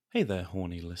Hey there,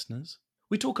 horny listeners.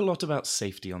 We talk a lot about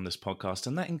safety on this podcast,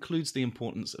 and that includes the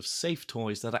importance of safe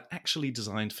toys that are actually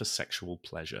designed for sexual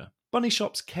pleasure. Bunny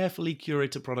Shop's carefully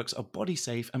curated products are body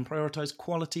safe and prioritize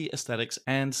quality, aesthetics,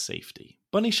 and safety.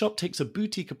 Bunny Shop takes a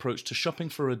boutique approach to shopping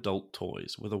for adult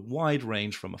toys, with a wide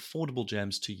range from affordable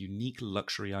gems to unique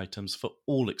luxury items for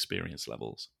all experience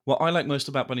levels. What I like most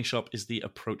about Bunny Shop is the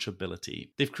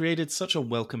approachability. They've created such a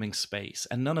welcoming space,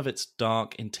 and none of it's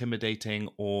dark, intimidating,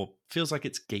 or feels like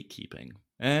it's gatekeeping.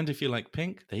 And if you like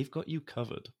pink, they've got you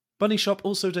covered. Bunny Shop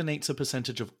also donates a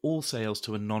percentage of all sales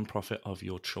to a non-profit of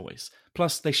your choice.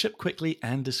 Plus, they ship quickly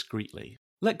and discreetly.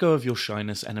 Let go of your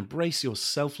shyness and embrace your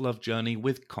self-love journey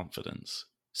with confidence.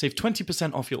 Save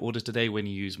 20% off your order today when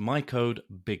you use my code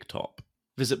BIGTOP.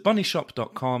 Visit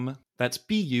bunnyshop.com, that's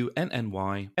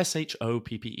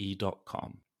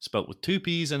BUNNYSHOPPE.com, spelt with 2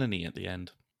 P's and an E at the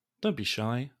end. Don't be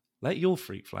shy, let your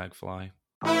freak flag fly.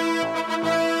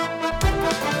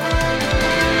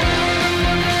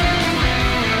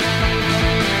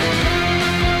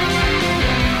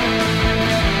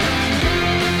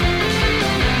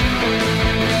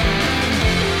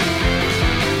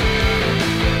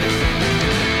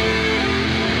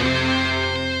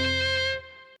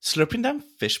 Slurping down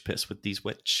fish piss with these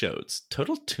wet chodes,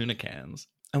 total tuna cans,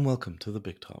 and welcome to the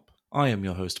Big Top. I am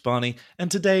your host Barney, and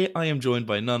today I am joined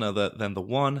by none other than the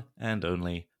one and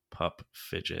only Pup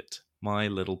Fidget, my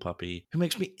little puppy, who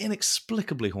makes me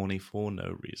inexplicably horny for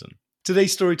no reason.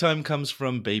 Today's story time comes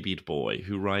from Babied Boy,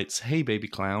 who writes, "Hey baby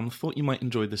clown, thought you might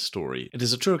enjoy this story. It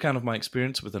is a true account of my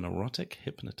experience with an erotic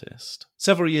hypnotist.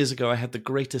 Several years ago, I had the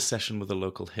greatest session with a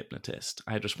local hypnotist.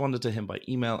 I had responded to him by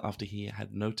email after he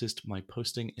had noticed my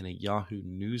posting in a Yahoo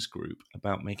News group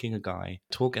about making a guy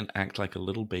talk and act like a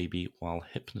little baby while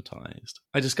hypnotized.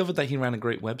 I discovered that he ran a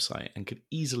great website and could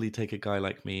easily take a guy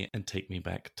like me and take me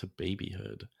back to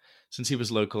babyhood. Since he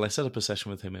was local, I set up a session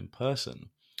with him in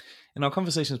person. In our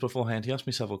conversations beforehand, he asked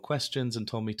me several questions and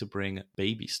told me to bring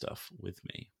baby stuff with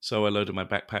me. So I loaded my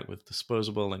backpack with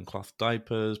disposable and cloth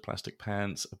diapers, plastic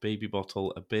pants, a baby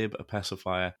bottle, a bib, a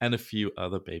pacifier, and a few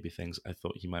other baby things I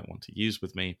thought he might want to use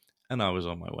with me, and I was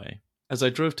on my way. As I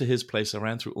drove to his place, I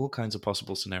ran through all kinds of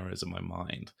possible scenarios in my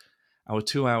mind. Our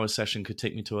 2-hour session could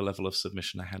take me to a level of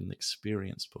submission I hadn't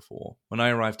experienced before. When I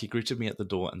arrived, he greeted me at the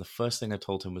door, and the first thing I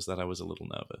told him was that I was a little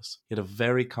nervous. He had a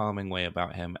very calming way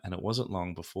about him, and it wasn't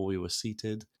long before we were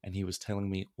seated, and he was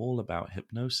telling me all about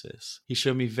hypnosis. He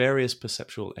showed me various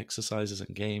perceptual exercises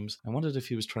and games. I wondered if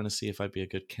he was trying to see if I'd be a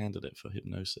good candidate for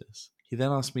hypnosis. He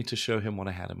then asked me to show him what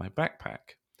I had in my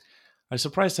backpack. I was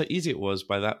surprised how easy it was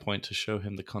by that point to show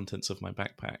him the contents of my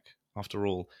backpack. After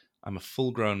all, I'm a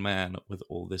full-grown man with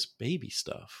all this baby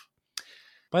stuff.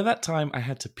 By that time, I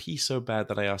had to pee so bad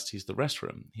that I asked to use the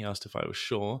restroom. He asked if I was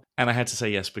sure, and I had to say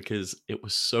yes because it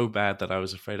was so bad that I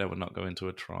was afraid I would not go into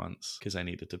a trance because I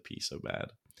needed to pee so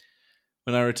bad.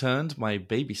 When I returned, my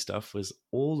baby stuff was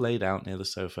all laid out near the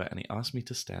sofa, and he asked me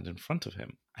to stand in front of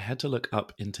him. I had to look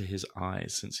up into his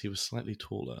eyes since he was slightly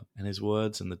taller, and his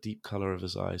words and the deep color of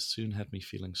his eyes soon had me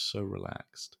feeling so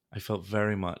relaxed. I felt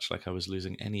very much like I was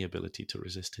losing any ability to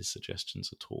resist his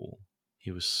suggestions at all.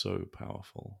 He was so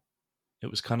powerful.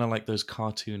 It was kind of like those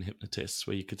cartoon hypnotists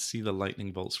where you could see the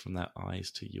lightning bolts from their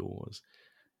eyes to yours.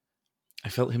 I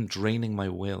felt him draining my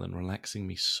will and relaxing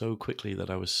me so quickly that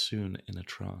I was soon in a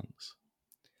trance.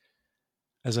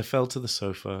 As I fell to the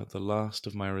sofa, the last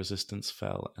of my resistance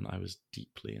fell, and I was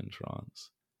deeply in trance.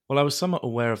 While I was somewhat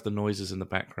aware of the noises in the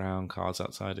background, cars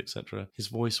outside, etc., his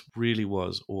voice really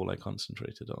was all I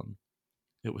concentrated on.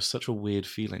 It was such a weird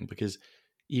feeling because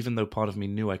even though part of me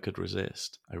knew I could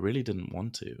resist, I really didn't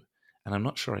want to, and I'm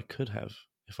not sure I could have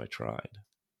if I tried.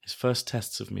 His first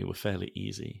tests of me were fairly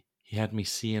easy. He had me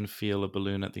see and feel a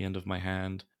balloon at the end of my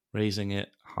hand, raising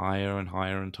it higher and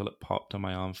higher until it popped and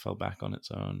my arm fell back on its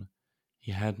own.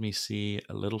 He had me see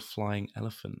a little flying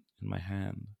elephant in my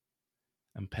hand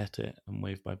and pet it and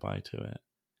wave bye-bye to it.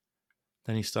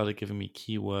 Then he started giving me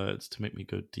key words to make me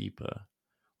go deeper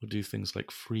or do things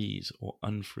like freeze or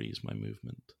unfreeze my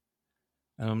movement.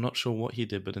 And I'm not sure what he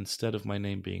did, but instead of my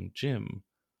name being Jim,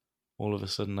 all of a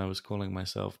sudden I was calling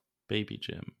myself Baby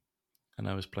Jim, and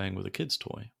I was playing with a kid's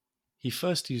toy. He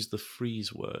first used the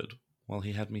freeze word while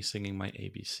he had me singing my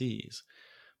ABCs.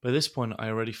 By this point, I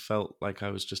already felt like I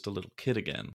was just a little kid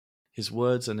again. His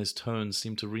words and his tones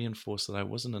seemed to reinforce that I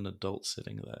wasn't an adult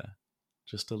sitting there,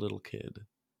 just a little kid,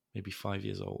 maybe 5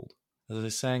 years old. As I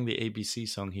sang the ABC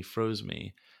song, he froze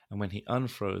me, and when he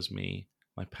unfroze me,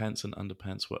 my pants and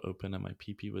underpants were open and my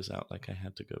pee-pee was out like I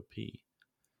had to go pee.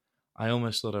 I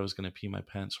almost thought I was going to pee my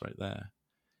pants right there.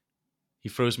 He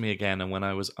froze me again, and when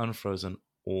I was unfrozen,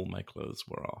 all my clothes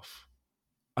were off.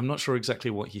 I'm not sure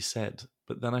exactly what he said,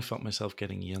 but then I felt myself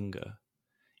getting younger.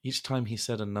 Each time he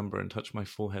said a number and touched my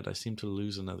forehead, I seemed to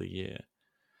lose another year.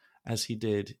 As he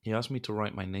did, he asked me to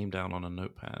write my name down on a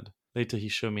notepad. Later, he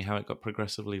showed me how it got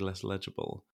progressively less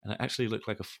legible, and it actually looked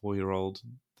like a 4-year-old,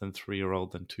 then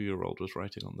 3-year-old, then 2-year-old was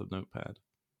writing on the notepad.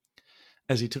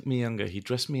 As he took me younger, he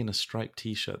dressed me in a striped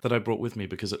t-shirt that I brought with me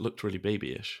because it looked really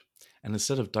babyish. And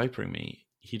instead of diapering me,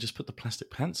 he just put the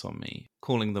plastic pants on me,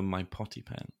 calling them my potty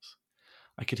pants.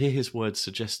 I could hear his words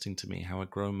suggesting to me how a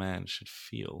grown man should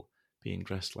feel being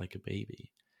dressed like a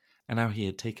baby, and how he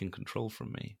had taken control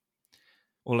from me.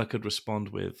 All I could respond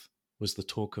with was the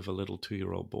talk of a little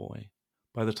 2-year-old boy.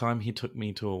 By the time he took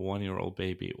me to a 1-year-old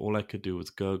baby, all I could do was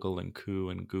gurgle and coo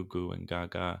and goo-goo and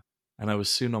gaga, and I was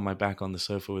soon on my back on the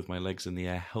sofa with my legs in the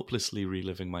air, helplessly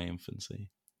reliving my infancy.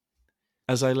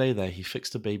 As I lay there, he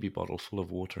fixed a baby bottle full of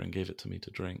water and gave it to me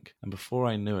to drink, and before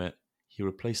I knew it, he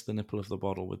replaced the nipple of the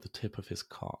bottle with the tip of his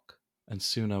cock, and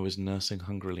soon I was nursing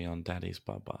hungrily on Daddy's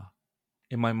baba.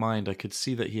 In my mind, I could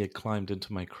see that he had climbed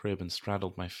into my crib and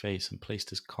straddled my face and placed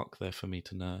his cock there for me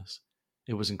to nurse.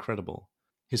 It was incredible.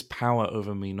 His power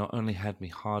over me not only had me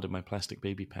hard in my plastic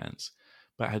baby pants,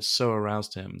 but had so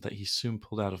aroused him that he soon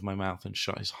pulled out of my mouth and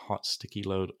shot his hot, sticky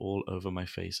load all over my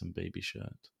face and baby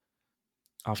shirt.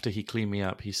 After he cleaned me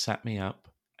up, he sat me up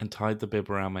and tied the bib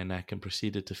around my neck and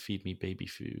proceeded to feed me baby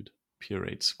food,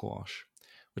 pureed squash,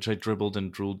 which I dribbled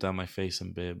and drooled down my face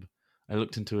and bib. I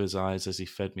looked into his eyes as he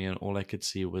fed me, and all I could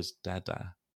see was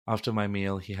Dada. After my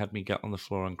meal, he had me get on the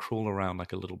floor and crawl around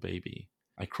like a little baby.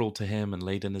 I crawled to him and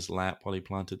laid in his lap while he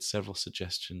planted several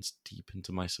suggestions deep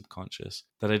into my subconscious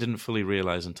that I didn't fully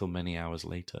realize until many hours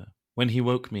later. When he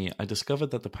woke me, I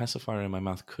discovered that the pacifier in my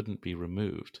mouth couldn't be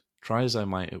removed. Try as I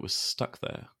might, it was stuck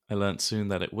there. I learnt soon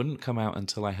that it wouldn't come out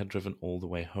until I had driven all the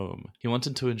way home. He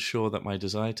wanted to ensure that my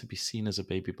desire to be seen as a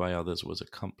baby by others was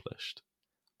accomplished.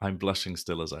 I'm blushing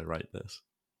still as I write this.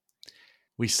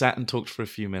 We sat and talked for a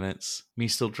few minutes, me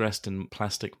still dressed in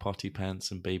plastic potty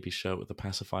pants and baby shirt with the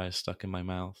pacifier stuck in my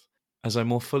mouth. As I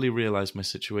more fully realized my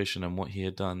situation and what he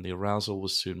had done, the arousal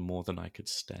was soon more than I could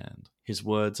stand. His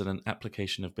words and an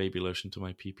application of baby lotion to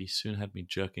my pee-pee soon had me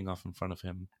jerking off in front of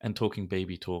him and talking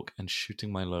baby talk and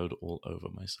shooting my load all over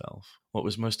myself. What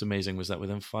was most amazing was that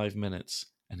within 5 minutes,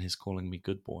 and his calling me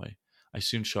good boy, I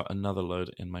soon shot another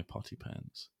load in my potty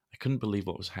pants. I couldn't believe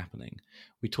what was happening.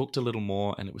 We talked a little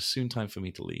more, and it was soon time for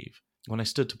me to leave. When I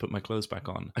stood to put my clothes back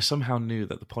on, I somehow knew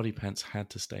that the potty pants had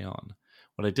to stay on.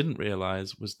 What I didn't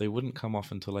realize was they wouldn't come off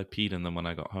until I peed in them when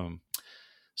I got home.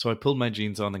 So I pulled my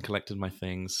jeans on and collected my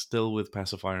things, still with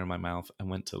pacifier in my mouth, and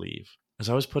went to leave. As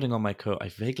I was putting on my coat, I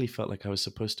vaguely felt like I was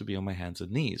supposed to be on my hands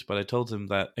and knees, but I told him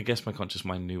that I guess my conscious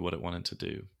mind knew what it wanted to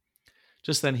do.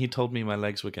 Just then he told me my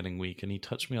legs were getting weak, and he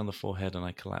touched me on the forehead and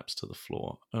I collapsed to the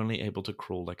floor, only able to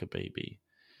crawl like a baby.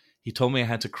 He told me I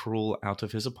had to crawl out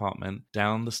of his apartment,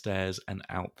 down the stairs, and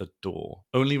out the door.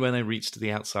 Only when I reached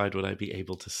the outside would I be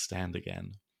able to stand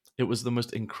again. It was the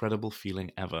most incredible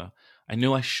feeling ever. I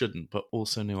knew I shouldn't, but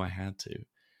also knew I had to.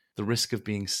 The risk of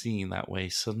being seen that way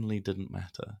suddenly didn't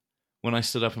matter. When I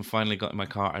stood up and finally got in my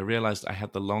car, I realized I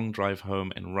had the long drive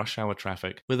home in rush hour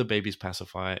traffic with a baby's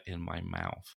pacifier in my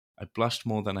mouth. I blushed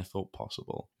more than I thought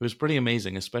possible. It was pretty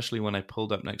amazing, especially when I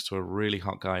pulled up next to a really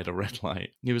hot guy at a red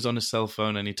light. He was on his cell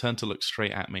phone and he turned to look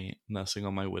straight at me, nursing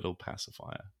on my whittled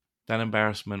pacifier. That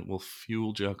embarrassment will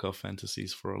fuel jerk-off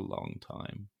fantasies for a long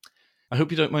time. I hope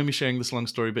you don't mind me sharing this long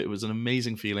story, but it was an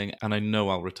amazing feeling, and I know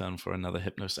I'll return for another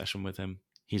hypno session with him.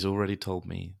 He's already told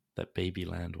me that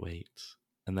Babyland waits.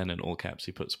 And then in all caps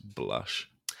he puts blush.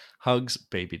 Hugs,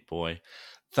 baby boy.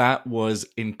 That was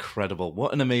incredible.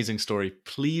 What an amazing story.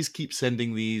 Please keep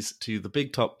sending these to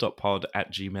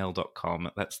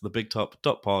thebigtop.pod@gmail.com. That's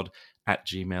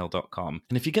thebigtop.pod@gmail.com.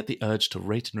 And if you get the urge to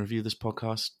rate and review this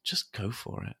podcast, just go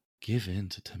for it. Give in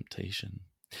to temptation.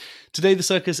 Today the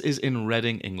circus is in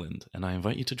Reading, England, and I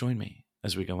invite you to join me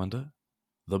as we go under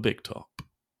the big top.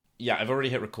 Yeah, I've already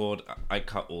hit record. I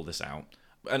cut all this out.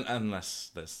 Unless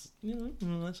there's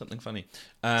something funny.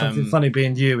 Something funny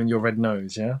being you and your red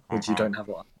nose, yeah? Which you don't have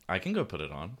one. I can go put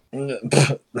it on.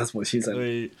 That's what she said.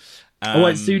 Wait,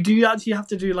 so do you actually have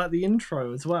to do like the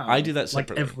intro as well? I do that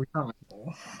separately. Like every time.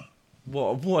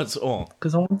 What's all?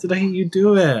 Because I wanted to hear you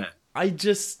do it. I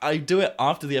do it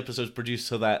after the episode's produced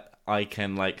so that I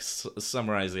can like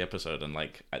summarize the episode and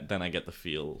like then I get the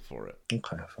feel for it.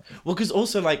 Okay. Well, because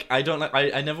also like I don't like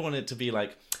I never want it to be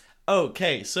like,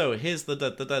 okay, so here's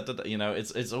the you know,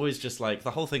 it's always just like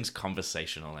the whole thing's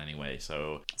conversational anyway,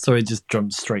 so it just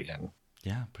jumps straight in.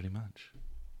 Yeah, pretty much.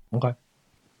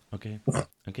 Okay,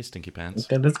 stinky pants.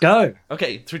 Okay, let's go.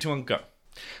 Okay, 3, 2, 1, go.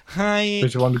 Hi. 3,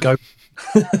 2, 1, go.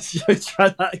 Should I try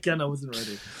that again? I wasn't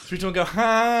ready. 3, 2, 1, go.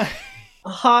 Hi.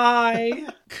 Hi.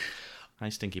 Hi,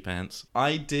 Stinky Pants.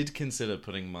 I did consider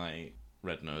putting my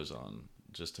red nose on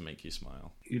just to make you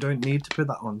smile. You don't need to put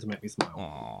that on to make me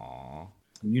smile.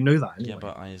 Aww. You know that anyway. Yeah,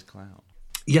 but I is clown.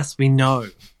 Yes, we know.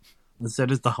 And so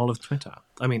does the whole of Twitter.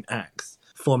 I mean, X,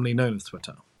 formerly known as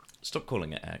Twitter. Stop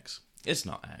calling it X. It's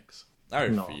not X. I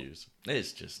refuse. No.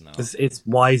 It's just not. It's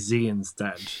YZ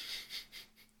instead.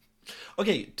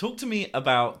 Okay, talk to me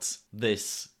about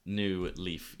this new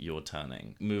leaf you're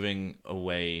turning, moving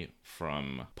away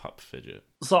from Pup Fidget.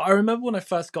 So I remember when I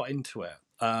first got into it,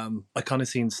 I kind of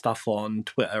seen stuff on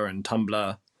Twitter and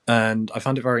Tumblr, and I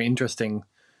found it very interesting.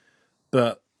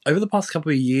 But over the past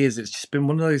couple of years, it's just been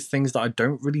one of those things that I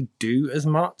don't really do as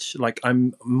much. Like,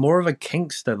 I'm more of a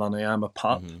kinkster than I am a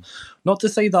pup. Mm-hmm. Not to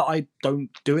say that I don't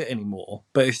do it anymore,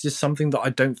 but it's just something that I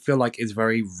don't feel like is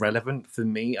very relevant for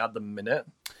me at the minute.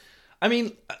 I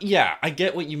mean, yeah, I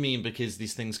get what you mean, because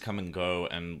these things come and go,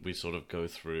 and we sort of go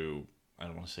through, I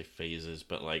don't want to say phases,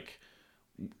 but like...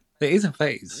 It is a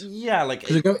phase. Yeah, like...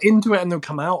 Because they go into it and they'll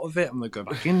come out of it and they'll go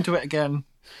back into it again.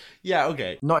 Yeah,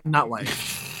 okay. Not in that way.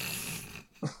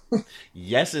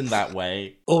 Yes, in that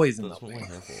way. Always in that way. What we're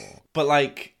here for. But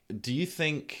like, do you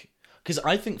think... Because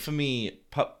I think for me,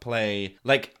 pup play,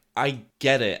 like, I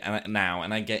get it now,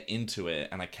 and I get into it,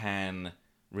 and I can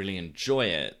really enjoy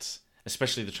it,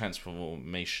 especially the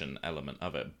transformation element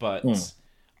of it. But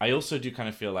I also do kind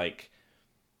of feel like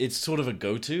it's sort of a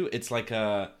go-to. It's like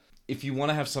if you want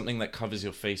to have something that covers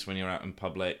your face when you're out in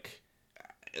public,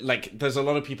 like, there's a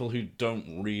lot of people who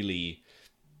don't really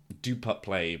do pup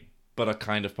play, but are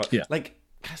kind of pup. Yeah. Like,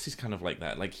 Cassie's kind of like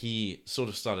that. Like, he sort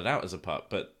of started out as a pup,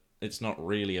 but it's not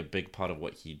really a big part of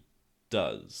what he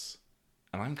does.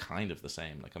 And I'm kind of the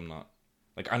same. Like, I'm not...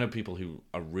 Like, I know people who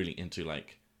are really into,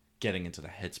 like, getting into the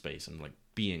headspace and, like,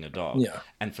 being a dog. Yeah.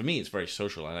 And for me, it's very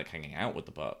social. I like hanging out with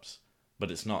the pups.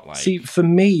 But it's not like... See, for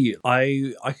me,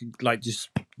 I could, like, just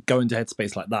go into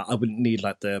headspace like that. I wouldn't need,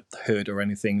 like, the hood or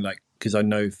anything, like, because I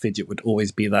know Fidget would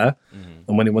always be there. Mm-hmm.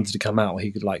 And when he wanted to come out,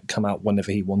 he could, like, come out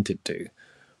whenever he wanted to. So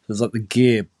it's like the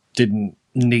gear didn't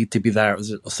need to be there. It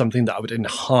was something that I would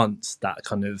enhance that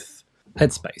kind of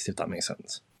headspace, if that makes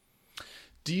sense.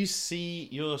 Do you see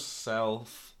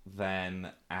yourself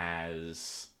then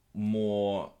as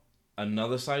more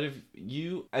another side of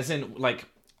you? As in, like,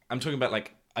 I'm talking about,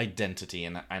 like, identity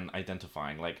and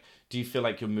identifying. Like, do you feel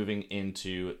like you're moving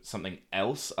into something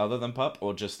else other than pup,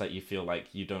 or just that you feel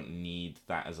like you don't need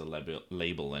that as a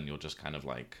label and you're just kind of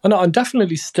like... Oh, no, I'm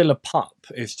definitely still a pup.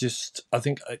 It's just, I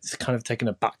think it's kind of taking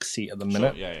a back seat at the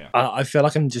minute. Sure, yeah. I feel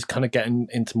like I'm just kind of getting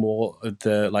into more of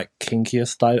the, like, kinkier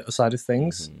side of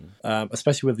things,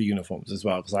 especially with the uniforms as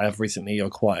well, because I have recently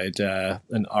acquired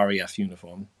an REF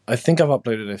uniform. I think I've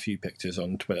uploaded a few pictures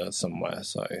on Twitter somewhere.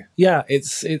 So yeah,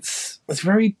 it's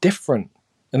very different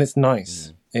and it's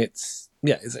nice. It's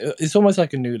almost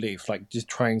like a new leaf, like just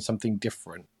trying something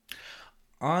different.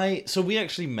 So we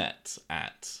actually met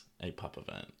at a pup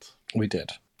event. We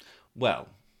did. Well,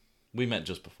 we met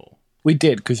just before. We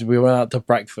did, because we went out to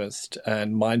breakfast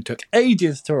and mine took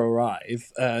ages to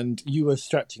arrive and you were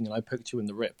stretching and I poked you in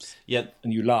the ribs. Yeah.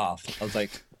 And you laughed. I was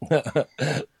like,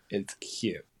 it's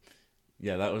cute.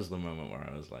 Yeah, that was the moment where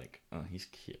I was like, oh, he's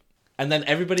cute. And then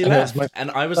everybody left. And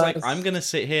I was like, I'm going to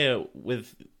sit here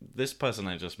with this person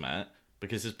I just met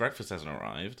because his breakfast hasn't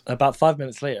arrived. About 5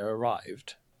 minutes later, it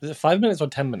arrived. Was it 5 minutes or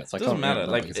 10 minutes? It doesn't matter.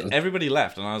 Like, everybody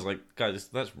left. And I was like, guys,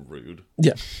 that's rude.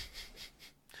 Yeah.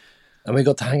 And we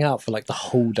got to hang out for like the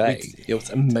whole day. It was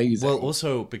amazing. Well,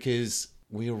 also because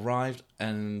we arrived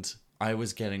and I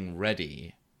was getting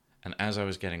ready. And as I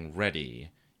was getting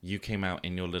ready, you came out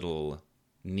in your little...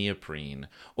 neoprene.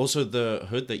 Also, the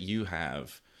hood that you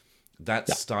have, that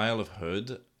style of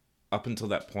hood, up until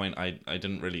that point, I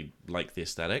didn't really like the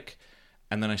aesthetic.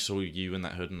 And then I saw you in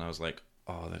that hood and I was like,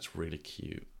 oh, that's really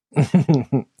cute.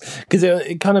 Because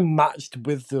it kind of matched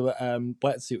with the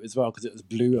wetsuit as well, because it was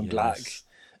blue and black.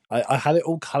 I had it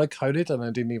all color-coded and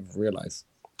I didn't even realize.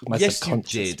 Yes, you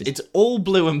did. It's all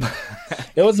blue and black.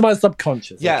 It was my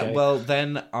subconscious. Yeah, okay? Well,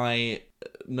 then I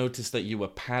noticed that you were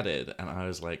padded and I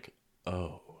was like,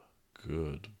 oh,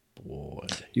 good boy.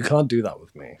 You can't do that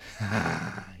with me.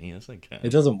 Yes, I can. It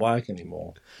doesn't work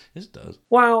anymore. Yes, it does.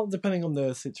 Well, depending on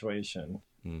the situation.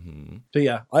 Mm-hmm. But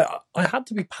yeah, I had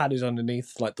to be padded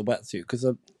underneath like the wetsuit because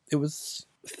it was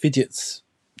Fidget's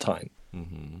time.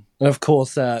 Mm-hmm. And of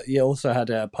course, you also had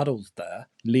puddles there,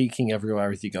 leaking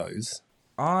everywhere as he goes.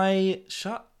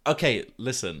 Okay,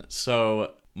 listen.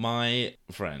 So my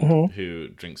friend who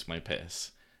drinks my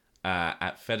piss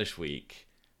at Fetish Week,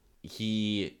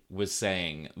 he was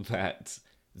saying that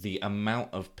the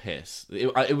amount of piss.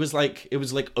 It was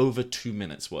like over 2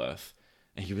 minutes worth.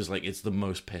 And he was like, it's the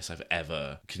most piss I've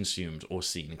ever consumed or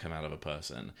seen come out of a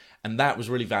person. And that was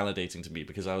really validating to me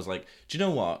because I was like, do you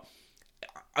know what?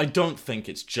 I don't think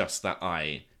it's just that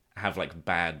I have like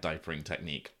bad diapering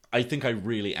technique. I think I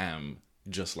really am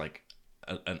just like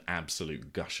an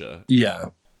absolute gusher. Yeah.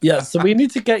 Yeah, so we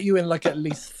need to get you in like at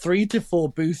least 3 to 4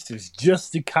 boosters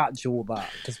just to catch all that.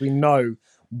 Because we know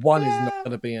one is not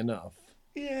going to be enough.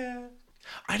 Yeah.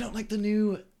 I don't like the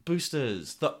new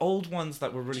boosters. The old ones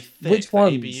that were really thick. Which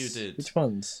ones? ABU did. Which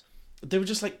ones? They were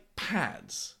just like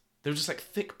pads. They were just like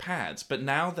thick pads. But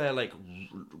now they're like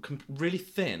really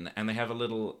thin and they have a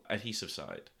little adhesive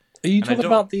side. Are you talking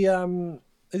about the,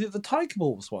 is it the Tiger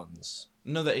Balls ones?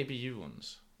 No, the ABU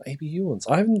ones. The ABU ones?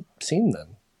 I haven't seen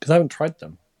them because I haven't tried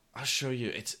them. I'll show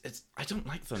you. It's. I don't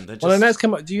like them. They're just... Well, the next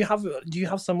come. Do you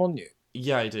have some on you?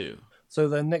 Yeah, I do. So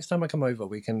the next time I come over,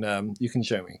 we can you can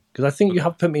show me because I think you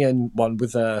have put me in one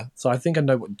with so I think I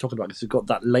know what you're talking about because you've got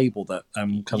that label that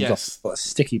comes off, got a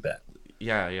sticky bit.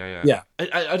 Yeah.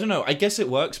 I don't know. I guess it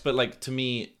works, but like to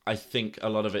me, I think a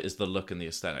lot of it is the look and the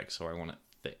aesthetic. So I want it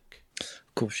thick.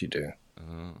 Of course you do.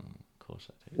 Of course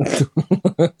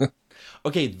I do.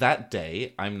 Okay, that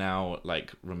day I'm now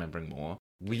like remembering more.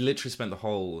 We literally spent the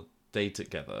whole day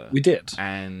together. We did.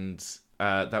 And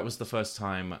that was the first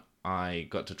time I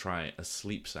got to try a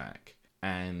sleep sack.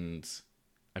 And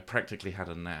I practically had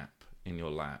a nap in your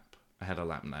lap. I had a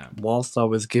lap nap. Whilst I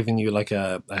was giving you like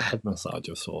a head massage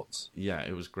of sorts. Yeah,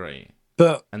 it was great.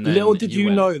 But little did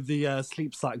you know the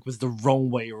sleep sack was the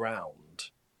wrong way around.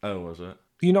 Oh, was it?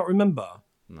 Do you not remember?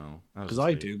 No. Because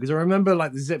I do. Because I remember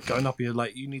like the zip going up and you're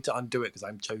like, you need to undo it because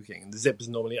I'm choking. And the zip is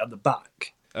normally at the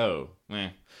back. Oh, yeah.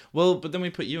 Well, but then we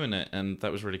put you in it, and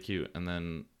that was really cute. And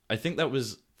then I think that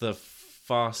was the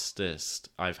fastest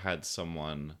I've had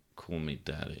someone call me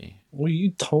daddy. Well,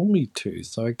 you told me to,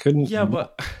 so I couldn't. Yeah,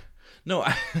 but no,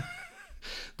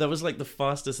 that was like the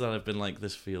fastest that I've been like,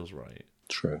 this feels right.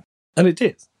 True. And it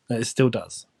did. And it still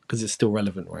does, because it's still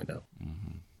relevant right now.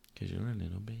 Because you're a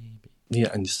little baby. Yeah,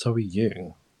 and so are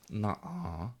you.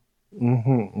 Nuh-uh.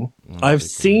 I've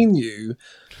seen you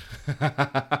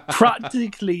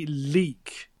practically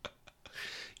leak.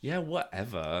 Yeah,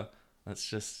 whatever. That's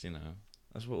just,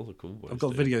 that's what all the cool boys I've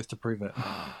got do. videos to prove it.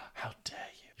 How dare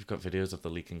you? You've got videos of the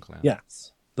leaking clown?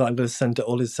 Yes. That I'm going to send to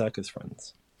all his circus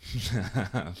friends.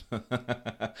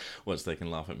 Once they can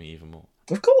laugh at me even more.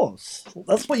 Of course.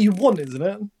 That's what you want, isn't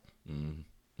it?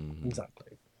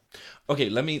 Exactly. Okay,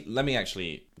 let me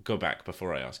actually go back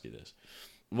before I ask you this.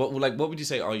 What would you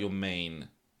say are your main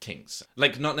kinks?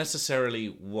 Like, not necessarily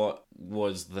what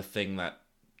was the thing that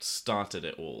started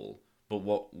it all, but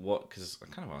what? Because I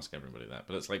kind of ask everybody that,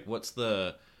 but it's like, what's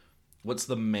the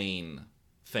main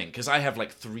thing? Because I have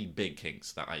like 3 big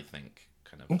kinks that I think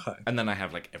kind of, okay, and then I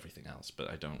have like everything else, but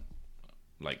I don't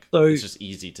like. So, it's just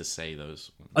easy to say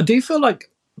those. I do feel like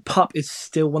pup is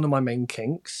still one of my main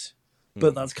kinks,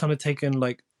 but that's kind of taken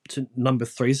like to number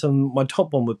 3. So my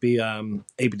top one would be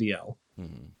ABDL.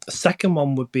 The second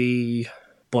one would be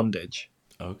bondage.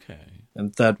 Okay.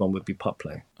 And third one would be pup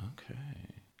play. Okay.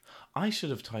 I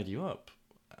should have tied you up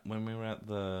when we were at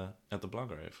the blog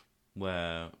rave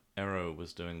where Aero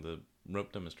was doing the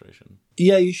rope demonstration.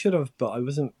 Yeah, you should have, but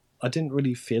I didn't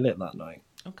really feel it that night.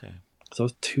 Okay. So I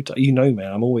was too tired. You know me,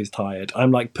 I'm always tired. I'm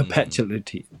like perpetually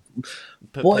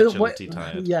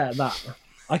tired. Yeah, that.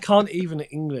 I can't even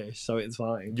English, so it's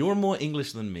fine. You're more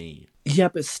English than me. Yeah,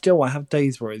 but still, I have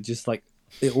days where it just like,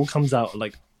 it all comes out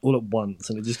like all at once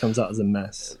and it just comes out as a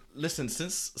mess. Listen,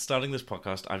 since starting this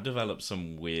podcast, I've developed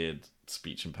some weird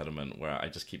speech impediment where I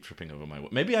just keep tripping over my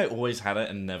words. Maybe I always had it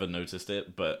and never noticed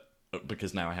it, but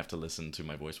because now I have to listen to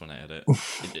my voice when I edit.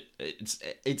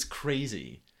 It's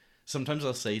crazy. Sometimes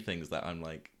I'll say things that I'm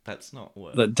like, that's not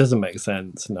what... That doesn't make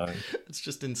sense, no. It's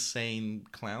just insane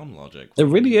clown logic. It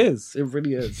really is. It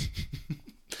really is.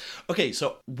 Okay,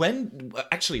 so when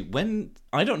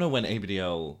I don't know when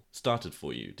ABDL started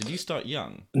for you. Did you start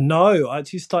young? No, it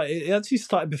actually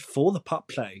started before the pup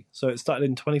play. So it started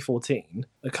in 2014.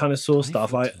 I kind of saw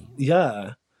stuff. I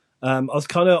was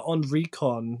kind of on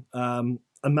recon.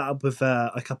 I met up with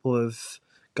a couple of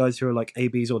guys who are like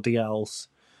ABs or DLs.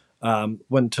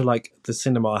 Went to like the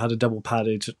cinema. I had a double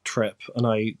padded trip, and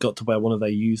I got to wear one of their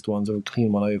used ones and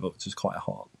clean one over, which is quite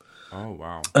hot. Oh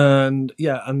wow! And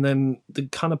yeah, and then the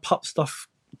kind of pup stuff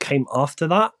came after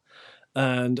that,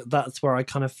 and that's where I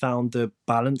kind of found the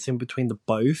balance in between the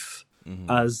both,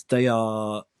 as they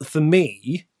are, for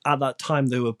me at that time,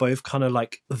 they were both kind of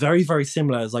like very very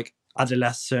similar as like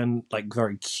adolescent, like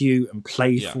very cute and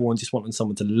playful, and just wanting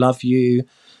someone to love you.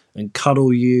 and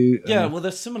cuddle you. Yeah, and- well,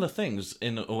 there's similar things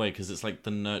in a way because it's like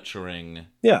the nurturing.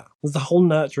 Yeah, there's the whole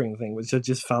nurturing thing, which I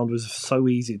just found was so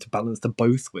easy to balance the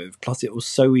both with. Plus, it was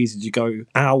so easy to go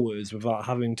hours without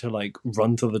having to like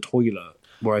run to the toilet,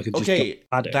 where I could just Okay,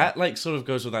 add it. that like sort of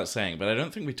goes without saying, but I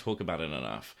don't think we talk about it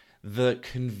enough. The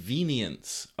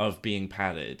convenience of being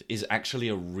padded is actually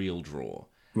a real draw.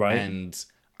 Right. And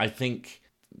I think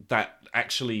that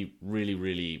actually really,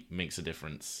 really makes a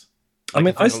difference. I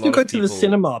mean, I think a still lot go of to the people-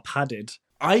 cinema padded.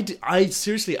 I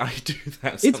seriously, I do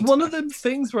that It's one of sometimes. them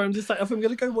things where I'm just like, if I'm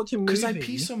going to go watch a movie... Because I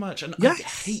pee so much, and Yes. I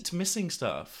hate missing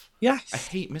stuff. Yes. I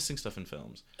hate missing stuff in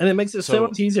films. And it makes it so So-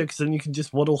 much easier because then you can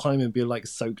just waddle home and be like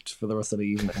soaked for the rest of the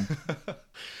evening.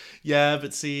 Yeah,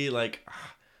 but see, like,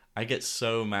 I get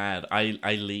so mad.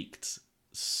 I leaked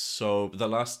so the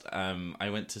last I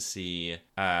went to see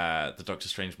the Doctor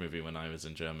Strange movie when I was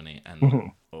in Germany,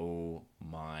 and oh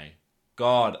my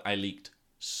god, I leaked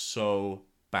so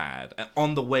bad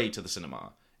on the way to the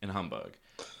cinema in Hamburg.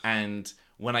 And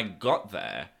when I got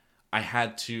there, I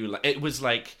had to like it was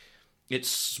like it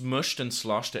smushed and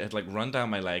sloshed. It had like run down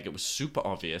my leg. It was super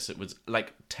obvious. It was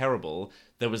like terrible.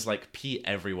 There was like pee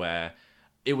everywhere.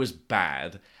 It was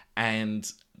bad. And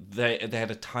they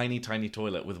had a tiny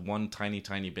toilet with one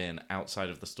tiny bin outside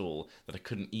of the stall that I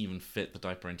couldn't even fit the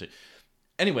diaper into.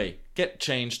 Anyway, get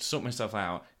changed, sort myself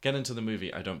out, get into the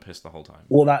movie. I don't piss the whole time.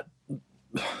 Well, that...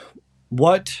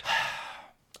 What?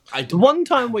 I The one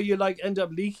time where you like end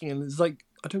up leaking and it's like,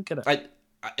 I don't get it.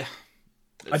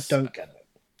 I don't get it.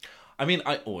 I mean,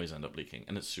 I always end up leaking,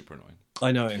 and it's super annoying.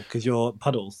 I know, because you're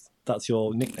Puddles. That's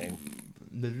your nickname.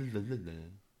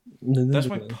 That's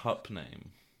my pup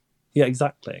name. Yeah,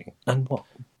 exactly. And what?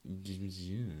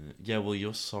 Yeah, well,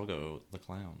 you're Soggo the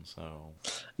clown, so...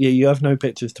 Yeah, you have no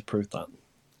pictures to prove that.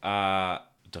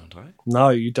 Don't I? No,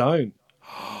 you don't.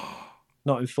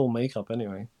 Not in full makeup,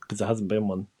 anyway, because there hasn't been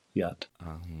one yet.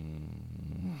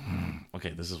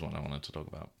 Okay, this is what I wanted to talk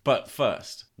about. But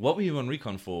first, what were you on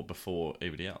recon for before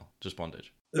ABDL? Just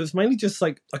bondage? It was mainly just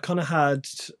like I kind of had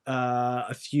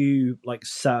a few like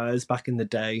sirs back in the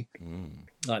day,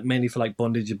 like mainly for like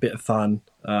bondage, a bit of fun.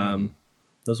 There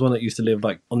was one that used to live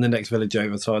like on the next village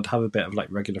over, so I'd have a bit of like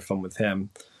regular fun with him.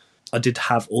 I did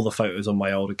have all the photos on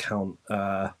my old account,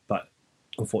 but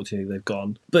unfortunately they've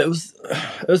gone. But it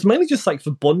was mainly just like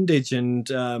for bondage and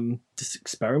just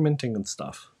experimenting and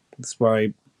stuff. That's where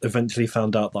I eventually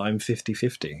found out that I'm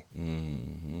 50-50.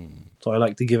 So I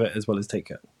like to give it as well as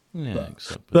take it. Yeah,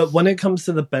 But when it comes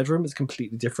to the bedroom, it's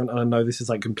completely different. And I know this is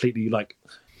like completely like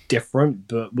different,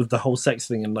 but with the whole sex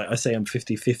thing, and like I say I'm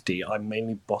 50-50, I'm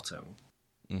mainly bottom.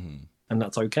 And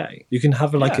that's okay. You can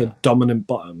have like a dominant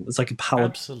bottom. It's like a power...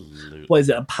 Absolutely. What is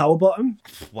it, a power bottom?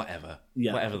 Whatever.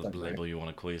 Yeah, Whatever the definitely. label you want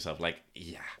to call yourself. Like,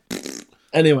 yeah.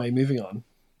 Anyway, moving on.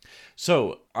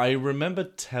 So, I remember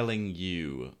telling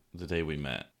you the day we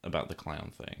met about the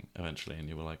clown thing eventually, and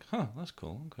you were like, huh, that's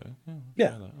cool. Okay.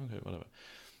 Yeah. Okay, whatever.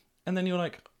 And then you were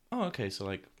like, oh, okay, so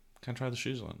like, can I try the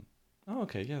shoes on? Oh,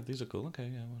 okay, yeah, these are cool. Okay,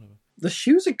 yeah, whatever. The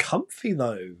shoes are comfy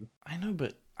though. I know,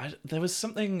 but there was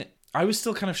something... I was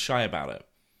still kind of shy about it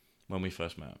when we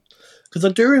first met. Because I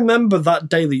do remember that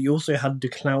day that you also had to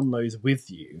clown those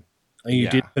with you. And you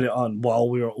did put it on while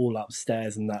we were all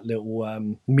upstairs in that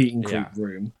little meet and greet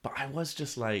room. But I was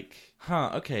just like,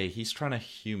 huh, okay, he's trying to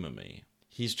humor me.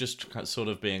 He's just sort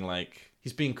of being like,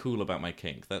 he's being cool about my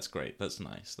kink. That's great. That's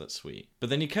nice. That's sweet. But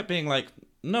then you kept being like,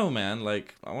 no, man,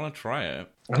 like, I want to try it.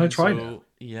 And I tried it.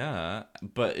 Yeah,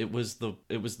 but it was the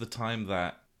time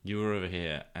that you were over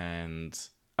here, and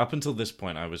up until this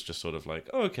point, I was just sort of like,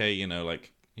 oh, okay, you know,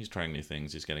 like, he's trying new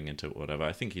things, he's getting into it, whatever.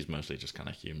 I think he's mostly just kind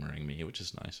of humoring me, which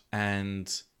is nice.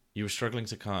 And you were struggling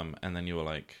to come, and then you were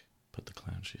like, put the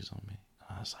clown shoes on me.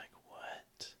 And I was like,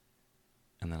 what?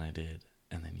 And then I did,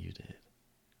 and then you did.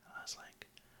 And I was like,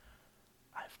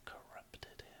 I've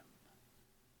corrupted him.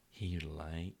 He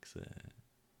likes it.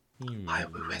 He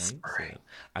really likes it.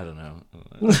 I don't know.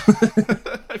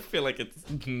 I feel like it's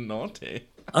naughty.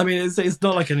 I mean, it's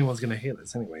not like anyone's going to hear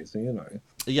this anyway, so you know.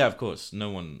 Yeah, of course.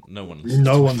 No one. No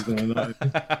one's going to know.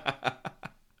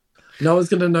 No one's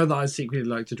going to know that I secretly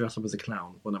like to dress up as a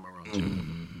clown when I'm around you.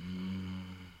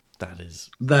 That is...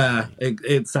 There.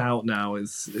 It's out now.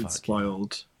 It's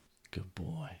spoiled. Good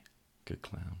boy. Good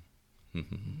clown. Oh,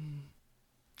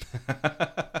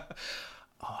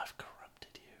 I've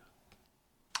corrupted you.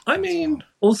 I mean,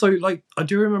 also, like, I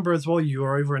do remember as well, you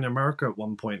were over in America at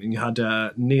one point and you had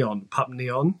Pup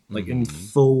Neon, like in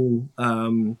full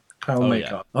clown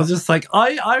makeup. Yeah. I was just like,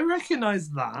 I recognize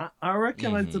that. I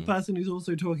recognize the person who's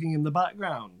also talking in the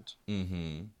background.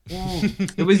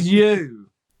 It was you.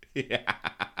 Yeah.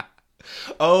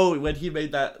 Oh, when he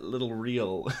made that little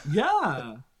reel.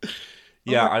 Yeah.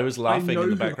 Yeah, Oh, I was I laughing know in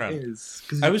the who that background. is.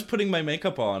 'Cause I was putting my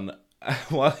makeup on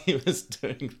while he was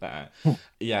doing that.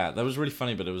 Yeah, that was really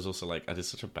funny, but it was also like I did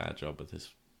such a bad job with his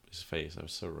face. I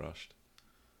was so rushed.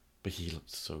 But he looked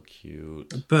so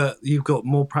cute. But you've got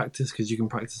more practice because you can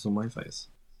practice on my face.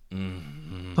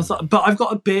 Mm-hmm. But I've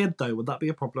got a beard though. Would that be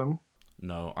a problem?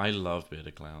 No, I love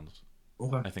bearded clowns.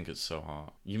 Okay. I think it's so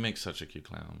hot. You make such a cute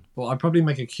clown. Well, I'd probably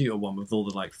make a cuter one with all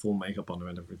the like full makeup on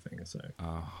and everything. So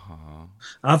Uh-huh.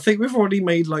 I think we've already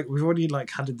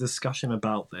had a discussion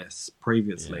about this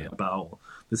previously about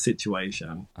the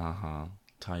situation. Uh-huh.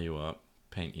 Tie you up,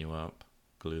 paint you up,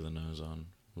 glue the nose on,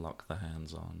 lock the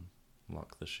hands on,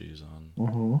 lock the shoes on.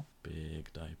 Mm-hmm.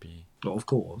 Big diaper. Well, of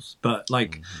course, but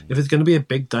like if it's going to be a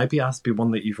big diaper, it has to be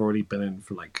one that you've already been in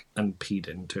for like and peed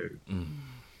into.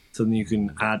 So then you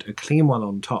can add a clean one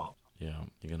on top. Yeah,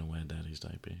 you're gonna wear daddy's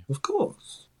diaper. Of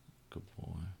course. Good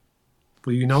boy.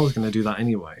 Well, you know I was going to do that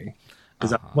anyway.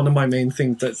 Because that's one of my main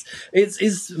things.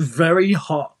 It's very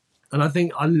hot. And I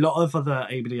think a lot of other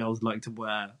ABDLs like to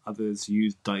wear others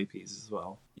use diapers as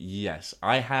well. Yes,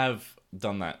 I have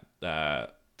done that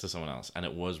to someone else, and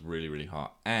it was really, really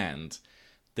hot. And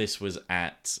this was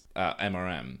at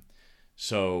MRM.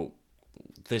 So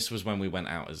this was when we went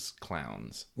out as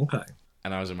clowns. Okay.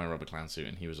 And I was in my rubber clown suit,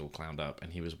 and he was all clowned up,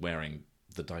 and he was wearing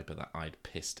the diaper that I'd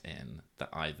pissed in, that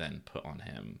I then put on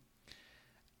him.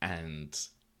 And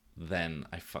then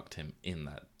I fucked him in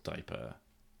that diaper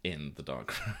in the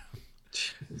dark room.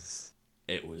 Jeez.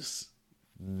 It was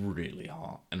really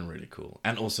hot and really cool.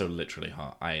 And also literally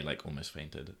hot. I like almost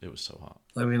fainted. It was so hot.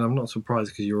 I mean, I'm not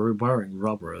surprised because you were wearing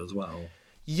rubber as well.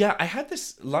 Yeah, I had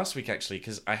this last week actually,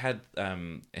 because I had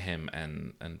him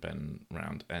and Ben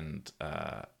round, and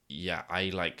I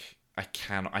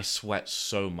sweat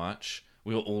so much.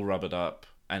 We were all rubbered up,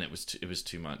 and it was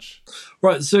too much.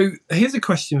 Right, so here's a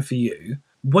question for you.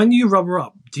 When you rubber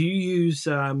up, do you use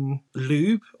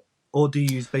lube or do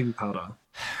you use baby powder?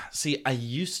 See, I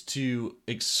used to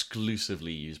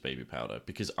exclusively use baby powder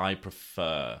because I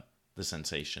prefer the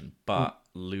sensation, but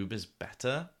lube is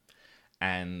better.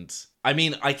 And I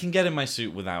mean, I can get in my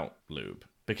suit without lube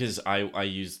because I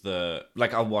use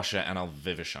I'll wash it and I'll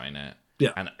Vivishine it.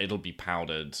 Yeah. And it'll be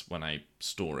powdered when I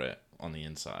store it on the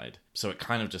inside. So it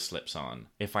kind of just slips on.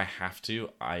 If I have to,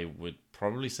 I would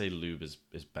probably say lube is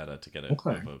better to get it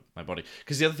over my body.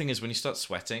 Because the other thing is when you start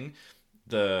sweating,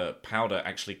 the powder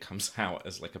actually comes out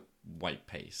as like a white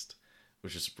paste,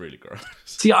 which is really gross.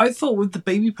 See, I thought with the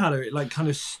baby powder, it like kind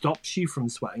of stops you from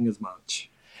sweating as much.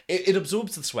 It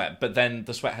absorbs the sweat, but then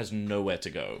the sweat has nowhere to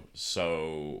go.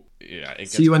 So, yeah.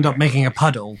 So you end up making a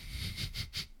puddle.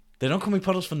 They don't call me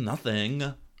puddles for nothing.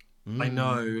 I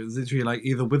know. It's literally like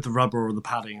either with the rubber or the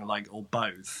padding, like, or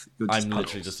both. I'm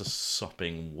literally just a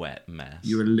sopping wet mess.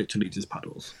 You are literally just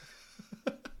puddles.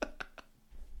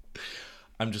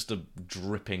 I'm just a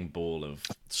dripping ball of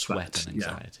sweat and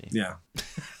anxiety. Yeah.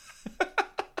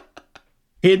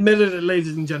 He admitted it,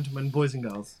 ladies and gentlemen, boys and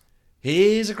girls.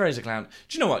 He's a crazy clown.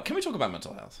 Do you know what? Can we talk about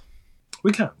mental health?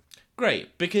 We can.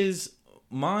 Great, because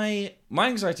my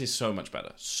anxiety is so much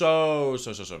better. So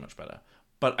much better.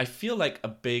 But I feel like a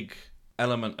big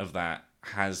element of that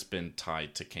has been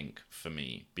tied to kink for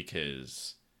me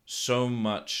because so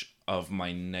much of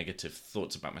my negative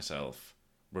thoughts about myself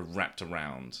were wrapped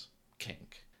around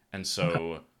kink. And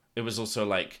so it was also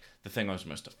like the thing I was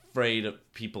most afraid of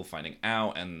people finding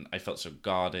out, and I felt so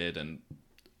guarded and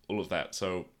all of that.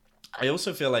 So I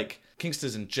also feel like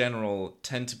kinksters in general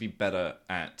tend to be better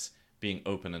at being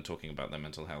open and talking about their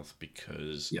mental health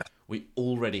because we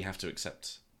already have to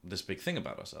accept this big thing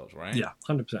about ourselves, right? Yeah,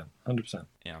 100%.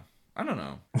 Yeah. I don't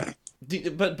know.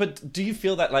 But do you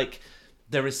feel that like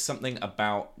there is something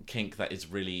about kink that is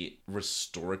really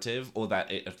restorative or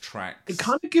that it attracts? It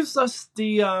kind of gives us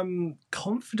the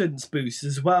confidence boost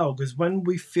as well, because when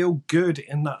we feel good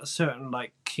in that certain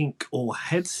like kink or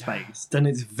headspace, then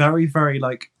it's very, very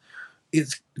like,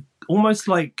 it's almost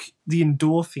like the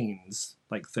endorphins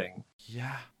like thing.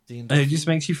 Yeah. And it just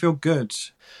makes you feel good.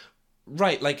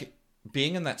 Right, like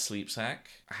being in that sleep sack,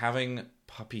 having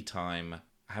puppy time,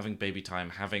 having baby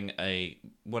time, having a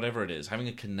whatever it is, having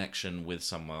a connection with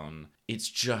someone. It's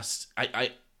just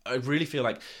I really feel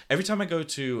like every time I go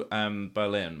to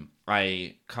Berlin,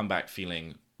 I come back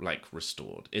feeling like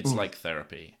restored. It's like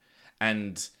therapy.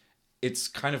 And it's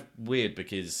kind of weird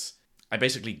because I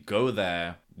basically go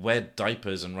there, wear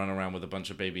diapers and run around with a bunch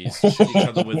of babies, shoot each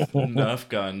other with Nerf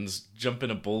guns, jump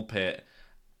in a ball pit,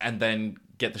 and then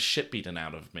get the shit beaten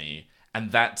out of me.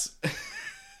 And that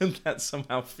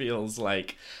somehow feels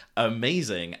like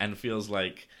amazing and feels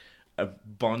like a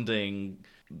bonding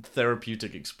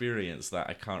therapeutic experience that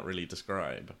I can't really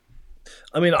describe.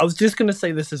 I mean, I was just going to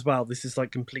say this as well. This is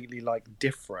like completely like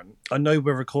different. I know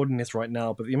we're recording this right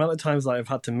now, but the amount of times that I've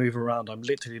had to move around, I'm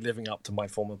literally living up to my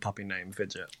former puppy name,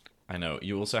 Fidget. I know.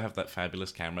 You also have that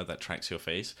fabulous camera that tracks your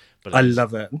face, but I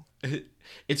love it.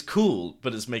 It's cool,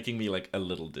 but it's making me like a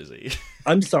little dizzy.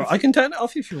 I'm sorry. I can turn it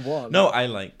off if you want. No, I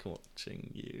like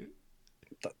watching you.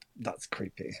 That's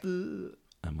creepy.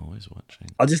 I'm always watching.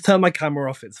 I'll just turn my camera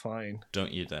off. It's fine.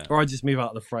 Don't you dare. Or I just move out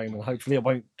of the frame and hopefully it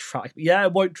won't track. Yeah,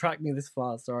 it won't track me this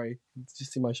far. Sorry. It's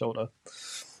just in my shoulder.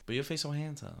 But your face so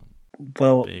handsome.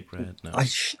 Well, Big red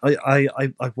nose.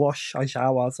 I wash, I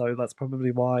shower, so that's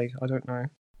probably why. I don't know.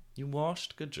 You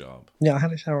washed? Good job. Yeah, I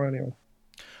had a shower earlier.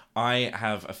 I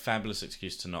have a fabulous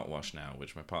excuse to not wash now,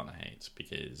 which my partner hates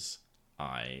because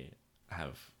I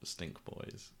have stink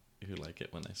boys who like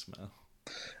it when I smell.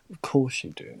 Of course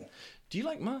you do. Do you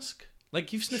like musk?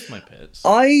 Like, you've sniffed my pits.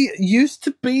 I used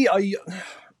to be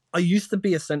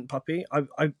a scent puppy.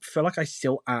 I feel like I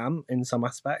still am in some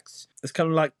aspects. It's kind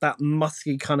of like that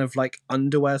musky kind of like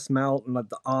underwear smell and like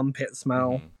the armpit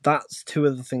smell. Mm-hmm. That's two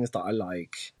of the things that I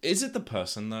like. Is it the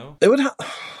person though? It would have.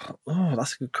 Oh,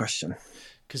 that's a good question.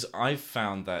 Because I've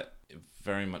found that it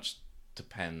very much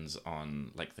depends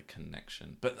on like the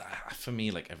connection. But for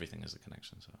me, like everything is a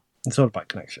connection. So it's all about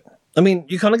connection. I mean,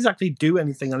 you can't exactly do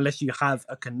anything unless you have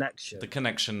a connection. The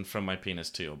connection from my penis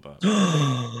to your butt.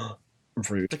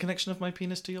 Rude. The connection of my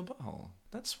penis to your butthole.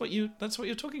 That's what you're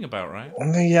talking about, right?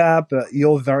 Yeah, but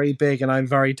you're very big and I'm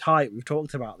very tight. We've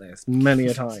talked about this many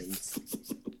a times.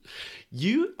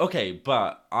 Okay,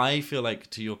 but I feel like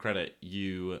to your credit,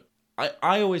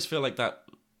 I always feel like that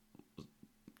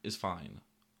is fine.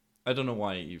 I don't know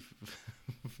why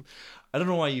I don't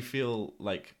know why you feel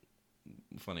like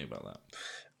funny about that.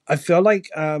 I feel like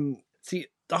see,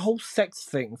 the whole sex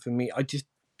thing for me,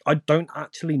 I don't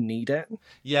actually need it.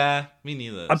 Yeah, me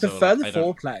neither. I prefer the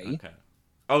foreplay. Okay.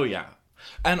 Oh yeah,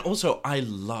 and also I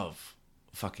love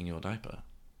fucking your diaper.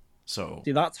 So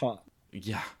see, that's hot.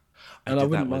 Yeah, and I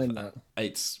wouldn't mind that.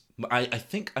 I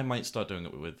think I might start doing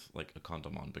it with like a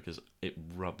condom on because it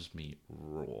rubs me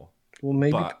raw. Well,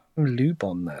 maybe put some lube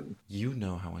on then. You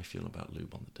know how I feel about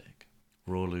lube on the dick.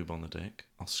 Raw lube on the dick.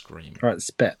 I'll scream. Right,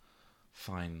 spit.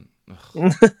 Fine.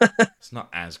 It's not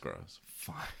as gross.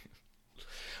 Fine.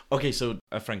 Okay, so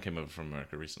a friend came over from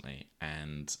America recently,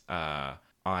 and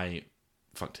I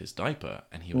fucked his diaper,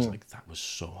 and he was like, "That was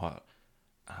so hot."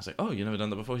 And I was like, "Oh, you never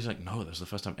done that before?" He's like, "No, that was the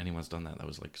first time anyone's done that. That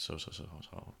was like so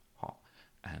hot."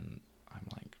 And I'm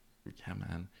like, "Yeah,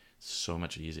 man, so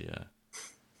much easier.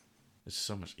 It's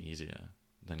so much easier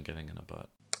than getting in a butt."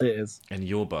 It is. And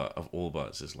your butt, of all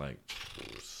butts, is like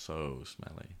so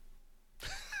smelly.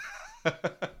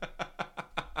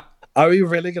 Are we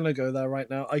really going to go there right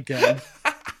now? Again.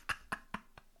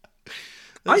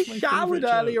 I showered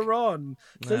earlier on.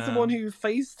 Says the one who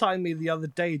FaceTimed me the other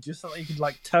day just so that he could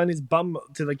like turn his bum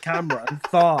to the camera and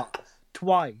fart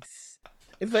twice.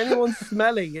 If anyone's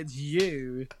smelling, it's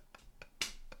you.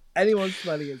 Anyone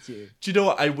smelling, it's you. Do you know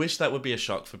what? I wish that would be a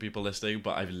shock for people listening,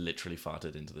 but I've literally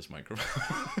farted into this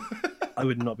microphone. I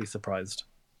would not be surprised.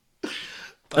 And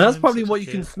that's probably what you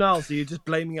can smell, so you're just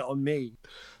blaming it on me.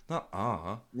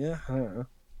 Nuh-uh. Yeah.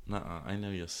 Nuh-uh. I know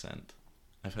your scent.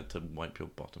 I've had to wipe your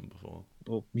bottom before.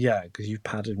 Well, yeah, because you've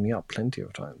padded me up plenty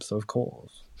of times, so of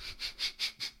course.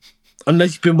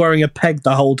 Unless you've been wearing a peg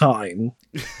the whole time.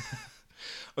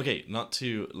 Okay, not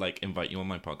to like invite you on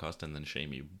my podcast and then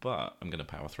shame you, but I'm gonna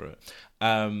power through it.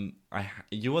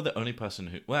 You are the only person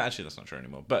who. Well, actually, that's not true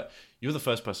anymore. But you were the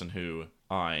first person who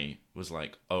I was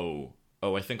like, oh,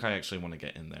 I think I actually want to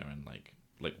get in there and like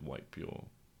wipe your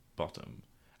bottom,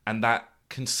 and that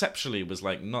conceptually was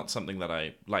like not something that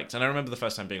I liked. And I remember the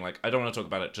first time being like, I don't want to talk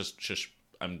about it. Just shush.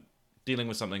 I'm dealing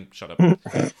with something. Shut up.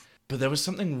 But there was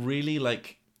something really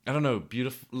like. I don't know,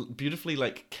 beautifully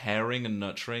like caring and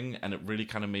nurturing, and it really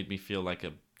kind of made me feel like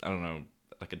a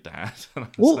dad. And I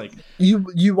was like,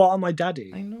 you are my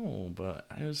daddy. I know, but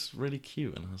it was really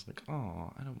cute, and I was like,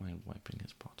 oh, I don't mind wiping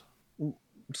his bottom.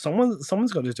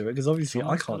 Someone's got to do it because obviously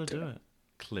I can't do it.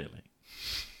 Clearly,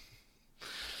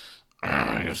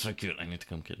 you're so cute. I need to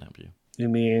come kidnap you. You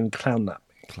mean Clownap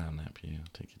Me? Clownap you. I'll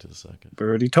take you to the circus. We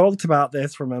already talked about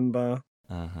this. Remember?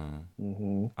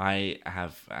 Mm-hmm. I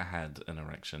have had an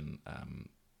erection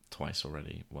twice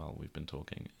already while we've been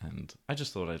talking, and I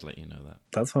just thought I'd let you know that.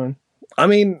 That's fine. I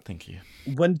mean, thank you.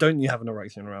 When don't you have an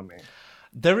erection around me?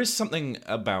 There is something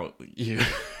about you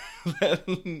that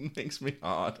makes me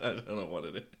hard. I don't know what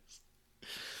it is.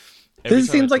 This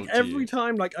seems like every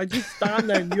time, like I just stand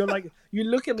there and you're like, you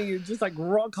look at me, you're just like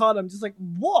rock hard. I'm just like,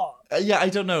 what? Yeah, I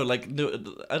don't know. Like, no,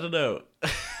 I don't know.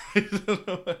 I don't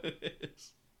know what it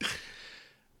is.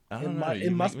 I It don't know. might. It You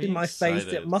make must be me my face. It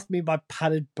excited. must be my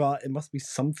padded butt. It must be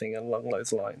something along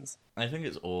those lines. I think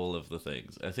it's all of the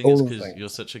things. I think it's All the because you're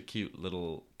things. such a cute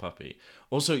little puppy.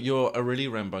 Also, you're a really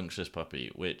rambunctious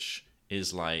puppy, which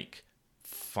is like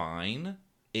fine.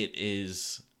 It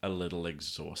is a little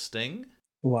exhausting.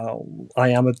 Well, I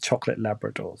am a chocolate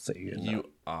Labrador, so you know. You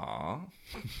are,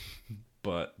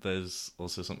 but there's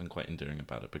also something quite endearing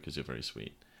about it because you're very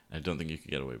sweet. I don't think you could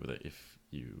get away with it if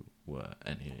you were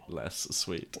any less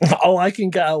sweet. Oh, I can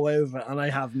get away with it, and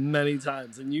I have many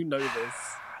times, and you know this.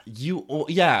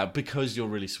 Yeah, because you're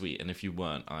really sweet, and if you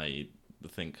weren't, I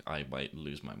think I might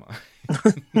lose my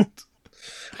mind.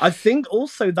 I think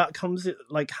also that comes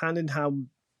like hand in hand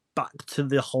back to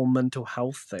the whole mental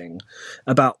health thing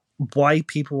about why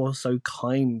people are so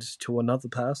kind to another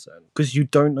person because you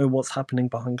don't know what's happening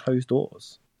behind closed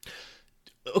doors.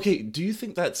 Okay, do you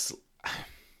think that's...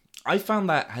 I found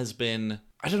that has been...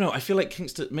 I don't know, I feel like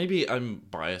Kingston... Maybe I'm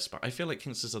biased, but I feel like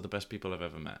Kingsters are the best people I've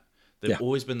ever met. They've Yeah.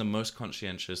 always been the most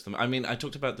conscientious. I mean, I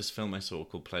talked about this film I saw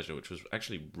called Pleasure, which was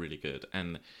actually really good.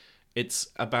 And it's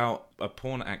about a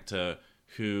porn actor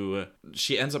who...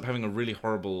 She ends up having a really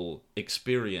horrible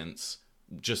experience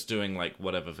just doing, like,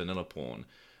 whatever, vanilla porn.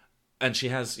 And she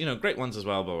has, great ones as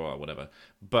well, blah, blah, blah, whatever.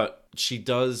 But she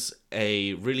does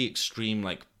a really extreme,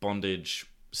 like, bondage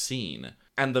scene.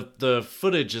 And the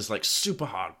footage is, like, super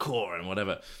hardcore and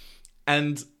whatever.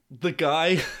 And the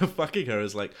guy fucking her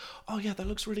is like, oh, yeah, that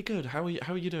looks really good. How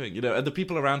are you doing? And the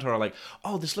people around her are like,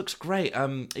 oh, this looks great.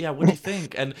 Yeah, what do you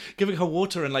think? And giving her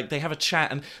water and, like, they have a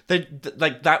chat. And they,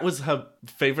 like, that was her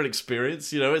favorite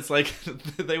experience, It's like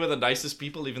they were the nicest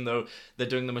people, even though they're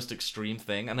doing the most extreme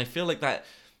thing. And I feel like that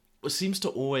seems to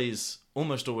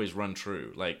almost always run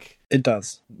true. Like, It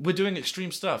does. we're doing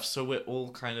extreme stuff, so we're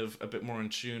all kind of a bit more in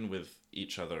tune with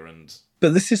each other. And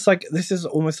But this is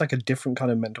almost like a different kind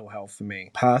of mental health for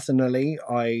me. Personally,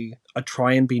 I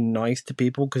try and be nice to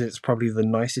people because it's probably the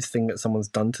nicest thing that someone's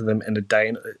done to them in a day.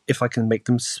 And if I can make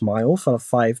them smile for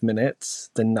 5 minutes,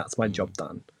 then that's my job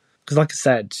done. Because like I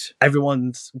said,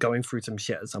 everyone's going through some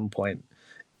shit at some point.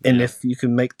 And Yeah. if you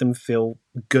can make them feel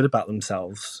good about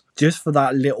themselves, just for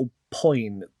that little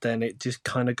point, then it just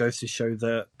kind of goes to show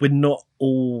that we're not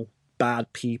all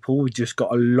bad people. We've just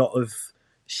got a lot of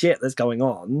shit that's going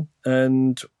on,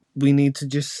 and we need to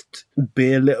just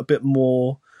be a little bit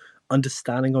more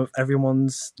understanding of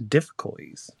everyone's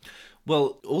difficulties.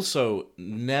 Well, also,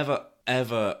 never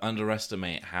ever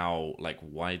underestimate how, like,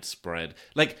 widespread...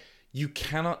 Like, you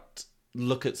cannot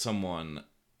look at someone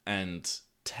and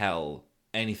tell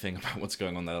anything about what's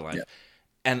going on in their life. Yeah.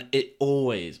 And it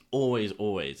always, always,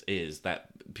 always is that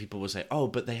people will say, oh,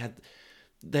 but they had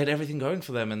everything going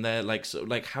for them, and they're like, so,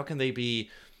 like, how can they be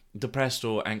depressed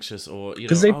or anxious or,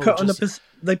 Because they put just...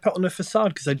 they put on a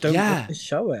facade because they don't want to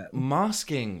show it.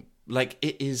 Masking, like,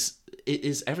 it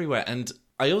is everywhere. And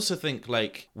I also think,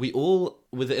 like, we all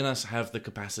within us have the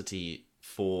capacity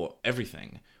for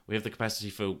everything. We have the capacity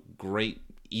for great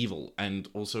evil and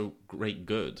also great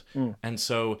good. And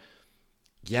so,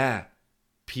 yeah,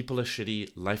 people are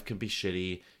shitty, life can be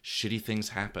shitty things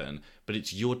happen, but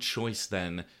it's your choice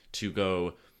then to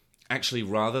go, actually,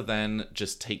 rather than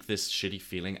just take this shitty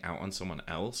feeling out on someone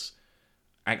else,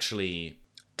 actually...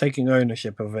 Taking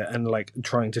ownership of it and, like,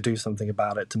 trying to do something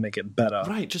about it to make it better.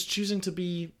 Right, just choosing to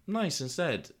be nice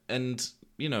instead. And,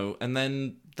 and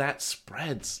then that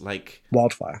spreads, like...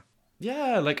 Wildfire.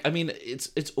 Yeah, like, I mean,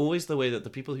 it's always the way that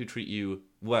the people who treat you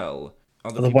well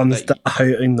are The the people ones that are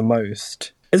hurting the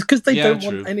most. It's because they don't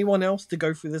true. want anyone else to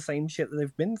go through the same shit that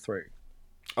they've been through.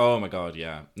 Oh my god,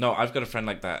 yeah. No, I've got a friend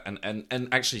like that, and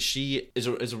actually, she is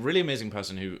a really amazing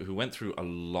person who went through a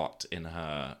lot in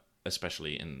her,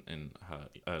 especially in her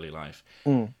early life.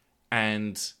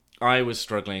 And I was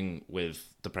struggling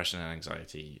with depression and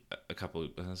anxiety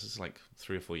this is like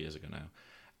 3 or 4 years ago now,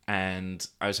 and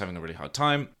I was having a really hard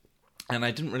time, and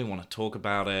I didn't really want to talk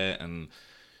about it. And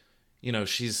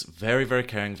she's very, very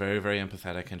caring, very, very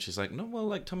empathetic, and she's like, no, well,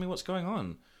 like, tell me what's going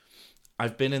on.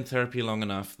 I've been in therapy long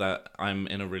enough that I'm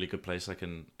in a really good place. I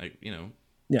can,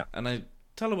 Yeah. And I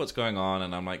tell her what's going on,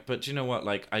 and I'm like, but you know what?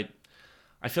 Like, I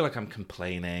feel like I'm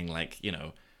complaining. Like,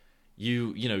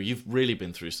 you've really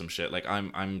been through some shit. Like,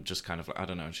 I'm just kind of like, I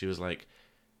don't know. And she was like,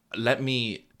 let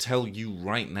me tell you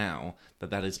right now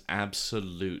that is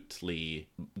absolute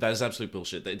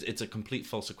bullshit. It's a complete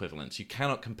false equivalence. You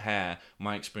cannot compare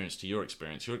my experience to your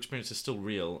experience. Your experience is still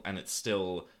real and it's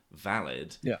still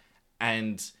valid. Yeah.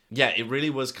 And yeah, it really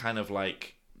was kind of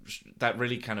like, that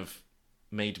really kind of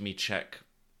made me check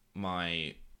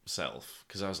myself,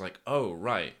 because I was like, oh,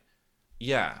 right.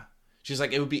 Yeah. She's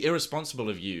like, it would be irresponsible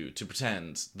of you to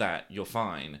pretend that you're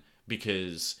fine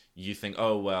because you think,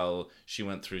 oh well, she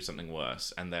went through something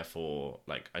worse, and therefore,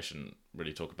 like, I shouldn't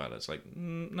really talk about it. It's like,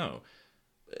 no,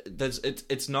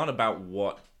 it's not about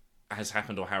what has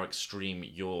happened or how extreme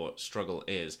your struggle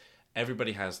is.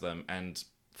 Everybody has them, and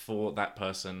for that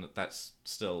person, that's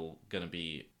still going to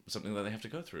be something that they have to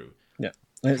go through. Yeah.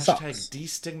 It Hashtag sucks.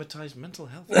 destigmatize mental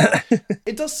health.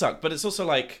 It does suck, but it's also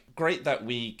like great that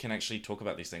we can actually talk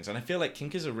about these things. And I feel like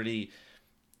kink is a really,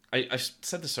 I've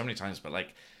said this so many times, but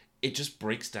like it just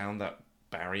breaks down that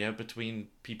barrier between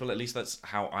people. At least that's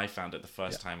how I found it the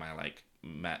first time I like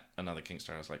met another kink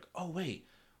star. I was like, oh wait,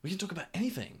 we can talk about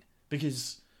anything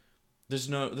because there's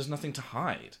nothing to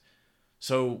hide.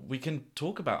 So we can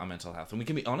talk about our mental health, and we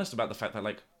can be honest about the fact that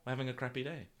like we're having a crappy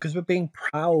day. Because we're being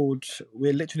proud.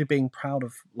 We're literally being proud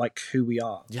of like who we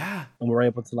are. Yeah. And we're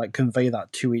able to like convey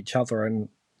that to each other, and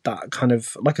that kind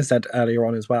of, like I said earlier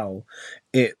on as well,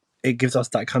 it gives us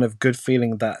that kind of good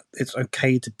feeling that it's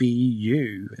okay to be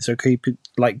you. It's okay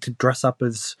like to dress up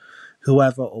as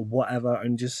whoever or whatever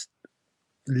and just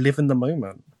live in the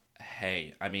moment.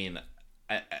 Hey, I mean,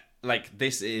 like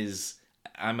this is,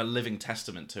 I'm a living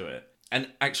testament to it. And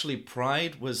actually,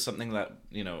 pride was something that,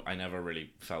 you know, I never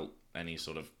really felt any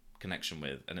sort of connection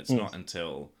with. And it's not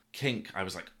until kink I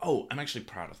was like, oh, I'm actually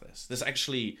proud of this. This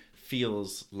actually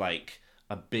feels like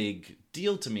a big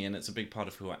deal to me, and it's a big part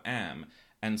of who I am.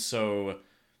 And so,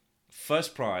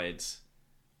 first pride,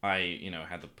 I, you know,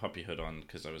 had the puppy hood on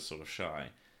because I was sort of shy.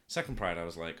 Second pride, I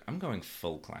was like, I'm going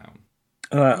full clown.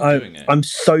 I'm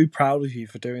so proud of you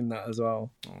for doing that as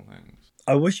well. Oh, thanks.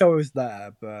 I wish I was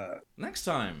there, but Next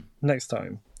time.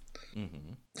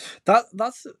 Mm-hmm.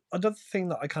 That's another thing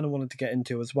that I kind of wanted to get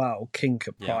into as well. Kink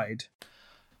at Pride.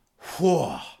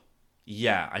 Whew.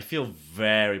 Yeah, I feel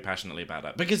very passionately about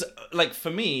that because, like, for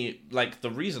me, like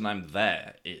the reason I'm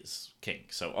there is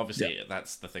kink. So obviously,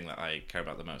 that's the thing that I care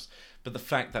about the most. But the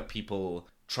fact that people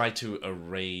try to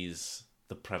erase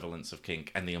the prevalence of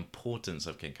kink and the importance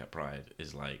of kink at Pride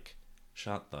is like,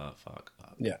 shut the fuck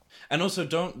up. Yeah. And also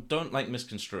don't like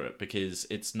misconstrue it, because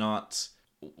it's not,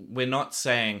 we're not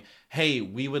saying, hey,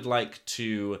 we would like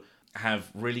to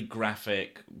have really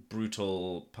graphic,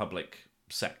 brutal public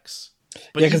sex.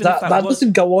 But because that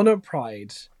doesn't go on at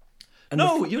Pride. And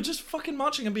no, you're just fucking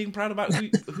marching and being proud about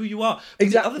who you are. But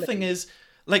exactly. The other thing is,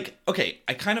 like, okay,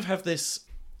 I kind of have this,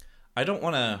 I don't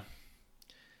want to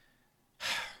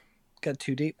get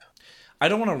too deep. I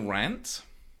don't want to rant.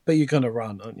 But you're going to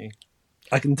rant, aren't you?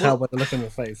 I can tell by the look on your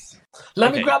face.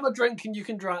 Let me grab a drink and you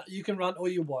can rant all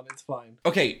you want. It's fine.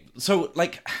 Okay, so,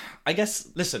 like, I guess,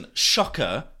 listen,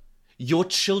 shocker, your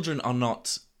children are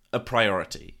not a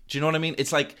priority. Do you know what I mean?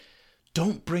 It's like,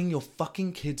 don't bring your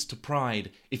fucking kids to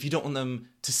Pride if you don't want them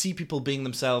to see people being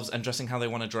themselves and dressing how they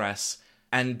want to dress.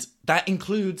 And that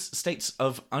includes states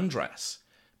of undress.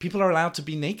 People are allowed to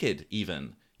be naked,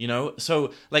 even, you know?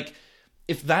 So, like,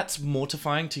 if that's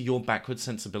mortifying to your backward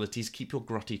sensibilities, keep your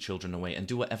grotty children away and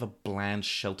do whatever bland,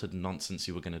 sheltered nonsense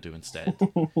you were going to do instead.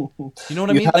 You know what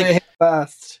I mean? Like,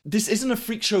 this isn't a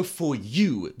freak show for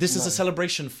you. This is a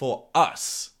celebration for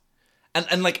us.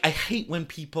 And like, I hate when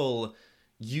people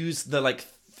use the, like,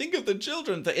 think of the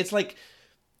children. It's like,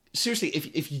 seriously,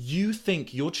 if you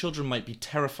think your children might be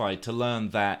terrified to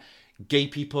learn that gay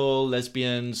people,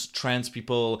 lesbians, trans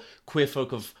people, queer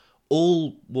folk of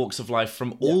all walks of life,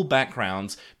 from all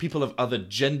backgrounds, people of other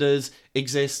genders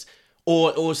exist,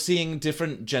 or seeing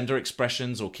different gender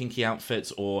expressions or kinky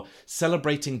outfits, or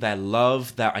celebrating their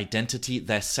love, their identity,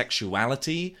 their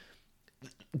sexuality.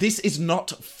 This is not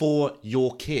for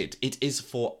your kid. It is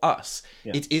for us.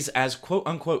 Yeah. It is as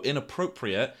quote-unquote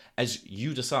inappropriate as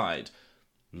you decide.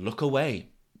 Look away.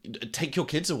 Take your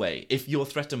kids away if you're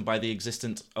threatened by the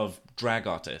existence of drag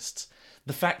artists.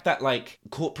 The fact that, like,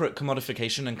 corporate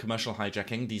commodification and commercial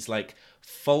hijacking, these, like,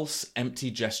 false,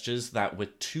 empty gestures that we're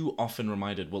too often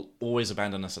reminded will always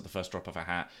abandon us at the first drop of a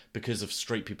hat because of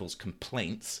straight people's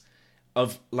complaints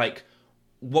of, like,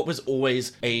 what was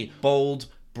always a bold,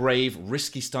 brave,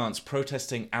 risky stance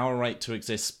protesting our right to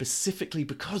exist specifically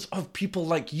because of people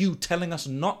like you telling us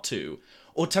not to,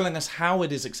 or telling us how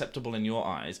it is acceptable in your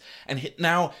eyes. And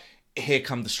now, here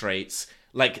come the straights,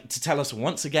 like, to tell us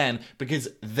once again, because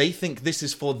they think this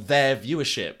is for their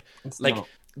viewership. It's like,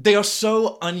 they are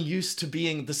so unused to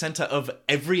being the center of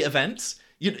every event,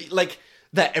 like,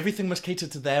 that everything must cater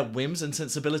to their whims and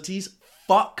sensibilities.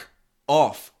 Fuck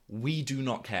off. We do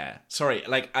not care. Sorry,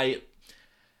 like, I'm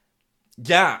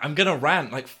gonna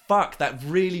rant. Like, fuck, that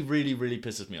really, really, really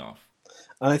pisses me off.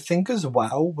 And I think as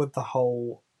well, with the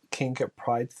whole kink at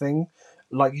Pride thing,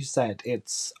 like you said,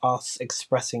 it's us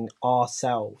expressing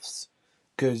ourselves.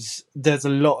 Because there's a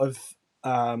lot of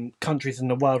countries in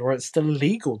the world where it's still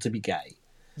illegal to be gay.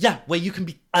 Yeah, where you can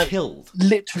be killed.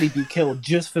 Literally be killed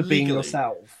just for being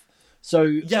yourself. So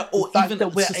yeah, or the fact even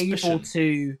that we're suspicion.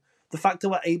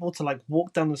 able to like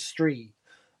walk down the street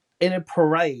in a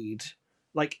parade,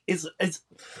 like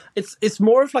it's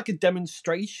more of like a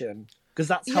demonstration, because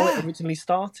that's how it originally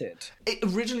started. It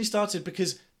originally started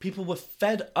because people were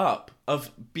fed up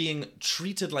of being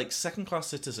treated like second-class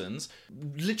citizens,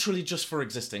 literally just for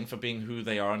existing, for being who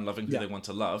they are and loving who they want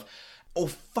to love, or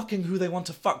fucking who they want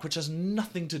to fuck, which has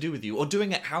nothing to do with you, or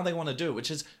doing it how they want to do it,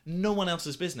 which is no one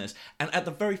else's business. And at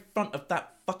the very front of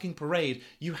that fucking parade,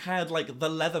 you had, like, the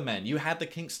Leathermen, you had the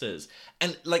Kinksters,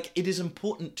 and, like, it is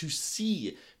important to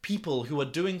see people who are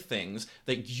doing things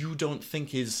that you don't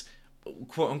think is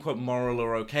quote-unquote moral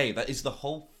or okay. That is the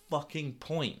whole fucking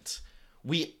point.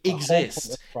 We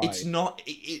exist. Right. It's not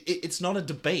a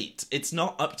debate. It's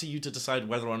not up to you to decide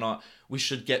whether or not we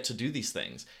should get to do these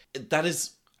things. That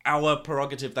is our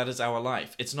prerogative. That is our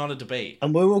life. It's not a debate.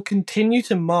 And we will continue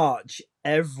to march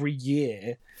every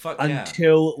year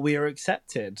until we are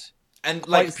accepted. And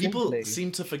like people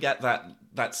seem to forget that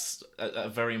that's a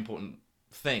very important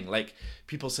thing. Like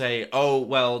people say, oh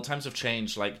well, times have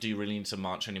changed, like do you really need to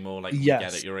march anymore? Like you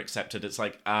get it, you're accepted. It's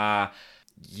like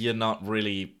you're not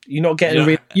really you're not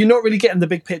really getting the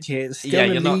big picture here. It's still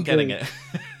illegal, you're not getting it.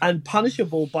 And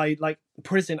punishable by like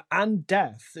prison and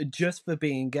death just for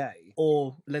being gay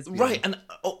or lesbian. Right, and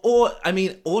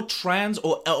or trans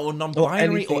or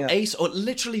non-binary or ace or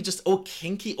literally just or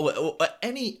kinky or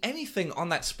anything on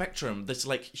that spectrum. This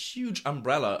like huge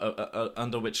umbrella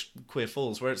under which queer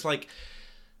falls, where it's like,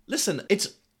 listen,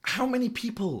 it's how many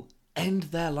people end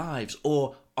their lives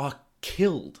or are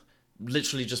killed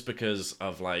literally just because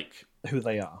of like who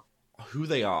they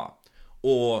are,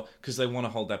 or because they want to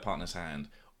hold their partner's hand,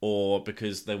 or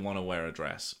because they want to wear a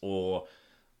dress, or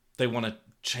they want to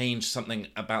change something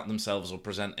about themselves or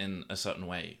present in a certain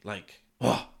way. Like,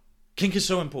 kink is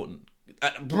so important.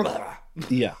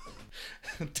 Yeah.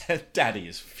 Daddy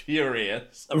is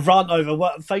furious. Run over.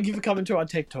 Well, thank you for coming to our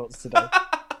TikToks today.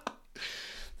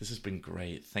 This has been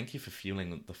great. Thank you for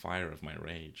fueling the fire of my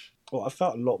rage. Well, I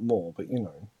felt a lot more, but you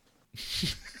know.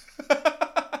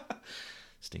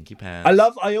 Stinky pants.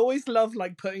 I always love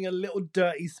like putting a little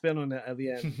dirty spin on it at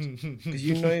the end, because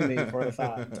you know me for a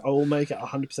fact. I will make it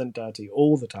 100% dirty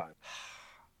all the time.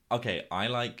 Okay, I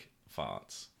like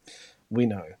farts. We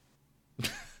know.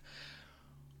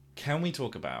 Can we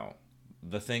talk about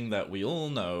the thing that we all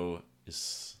know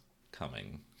is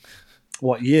coming?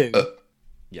 What, you?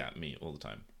 Yeah, me all the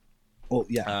time. Oh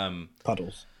yeah.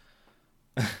 Puddles.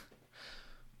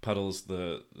 Puddles,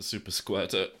 the super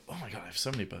squirter. Oh my god, I have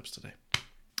so many burps today.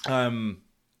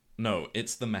 No,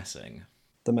 it's the messing.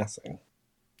 The messing.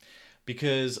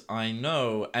 Because I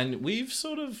know, and we've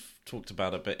sort of talked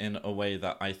about it, but in a way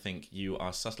that I think you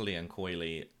are subtly and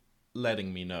coyly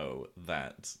letting me know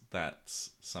that that's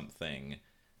something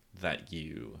that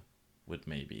you would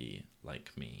maybe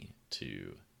like me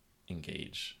to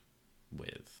engage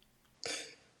with.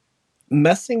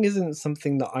 Messing isn't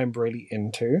something that I'm really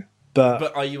into.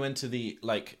 But are you into the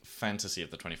like fantasy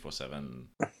of the 24/7?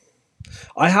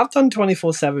 I have done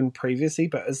 24/7 previously,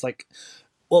 but it's like,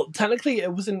 well, technically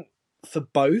it wasn't for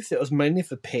both. It was mainly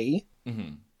for P.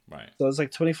 Mm-hmm. Right. So it was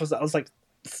like 24/7. I was like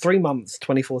 3 months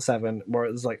 24/7, where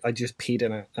it was like I just peed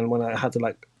in it, and when I had to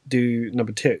like do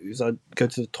number 2s, I'd go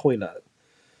to the toilet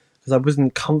because I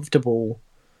wasn't comfortable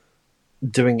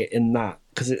doing it in that,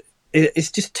 because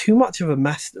it's just too much of a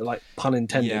mess. Like pun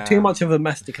intended, too much of a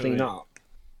mess to clean up.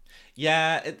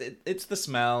 Yeah, it's the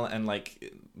smell and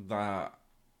like the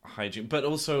hygiene, but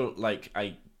also like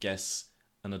I guess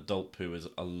an adult poo is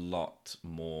a lot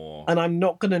more. And I'm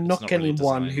not going to knock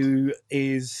anyone who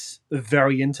is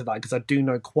very into that, because I do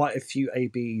know quite a few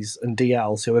ABs and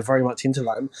DLs who are very much into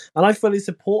that, and I fully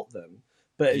support them.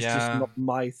 But it's just not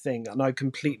my thing, and I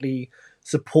completely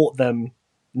support them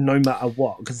no matter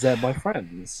what, because they're my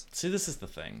friends. See, this is the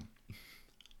thing.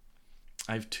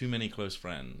 I have too many close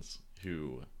friends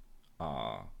who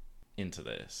are into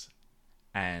this,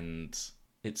 and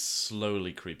it's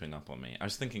slowly creeping up on me. I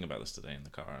was thinking about this today in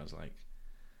the car. I was like,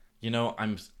 you know,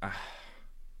 you're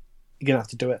gonna have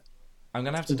to do it. I'm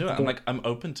gonna have to do it. I'm like, I'm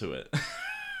open to it.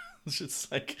 It's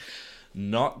just like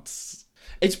not.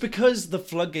 It's because the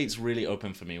floodgates really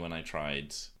opened for me when I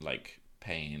tried like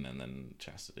pain and then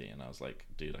chastity, and I was like,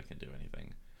 dude, I can do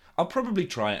anything. I'll probably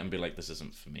try it and be like, this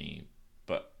isn't for me,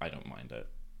 but I don't mind it.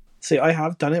 See, I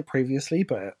have done it previously,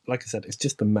 but like I said, it's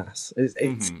just a mess.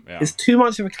 It's too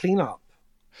much of a cleanup.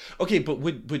 Okay, but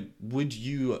would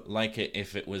you like it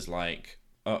if it was like,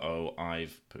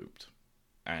 I've pooped,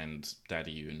 and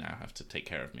Daddy, you now have to take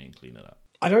care of me and clean it up?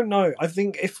 I don't know. I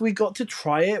think if we got to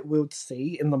try it, we'll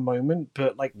see in the moment.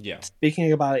 But like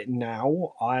speaking about it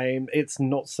now, it's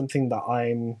not something that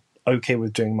I'm okay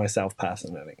with doing myself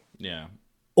personally. Yeah.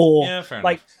 Or yeah, fair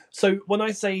like, enough. so when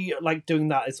I say like doing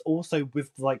that, it's also with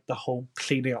like the whole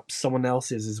cleaning up someone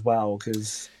else's as well.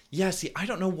 Because see, I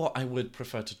don't know what I would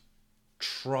prefer to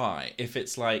try. If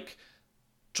it's like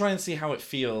try and see how it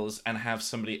feels and have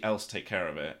somebody else take care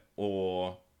of it,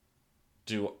 or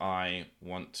do I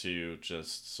want to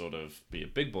just sort of be a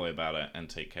big boy about it and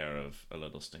take care of a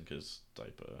little stinker's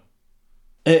diaper?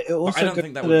 But I don't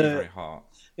think that would be very hard.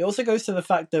 It also goes to the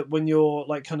fact that when you're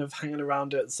like kind of hanging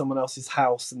around at someone else's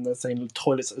house and they're saying the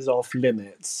toilets is off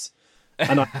limits,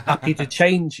 and I'm happy to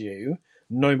change you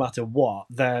no matter what,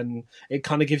 then it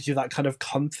kind of gives you that kind of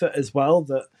comfort as well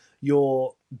that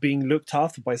you're being looked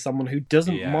after by someone who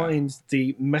doesn't mind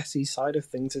the messy side of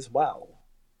things as well.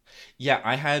 Yeah,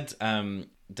 I had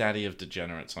Daddy of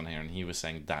Degenerates on here, and he was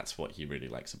saying that's what he really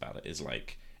likes about it, is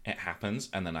like, it happens,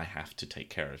 and then I have to take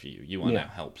care of you. You are now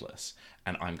helpless,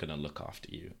 and I'm going to look after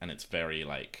you. And it's very,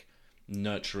 like,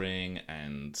 nurturing,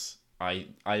 and I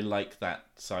like that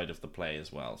side of the play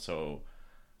as well. So,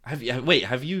 have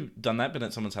you done that? Been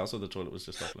at someone's house where the toilet was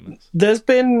just off limits? There's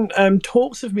been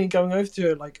talks of me going over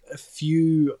to like a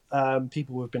few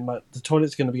people who have been like, the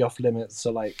toilet's going to be off limits, so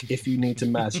like if you need to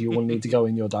mess, you will need to go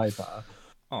in your diaper.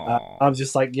 I'm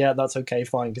just like, yeah, that's okay,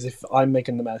 fine, because if I'm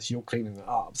making the mess, you're cleaning it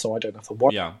up, so I don't have to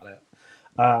worry about it.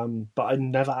 But I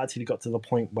never actually got to the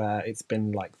point where it's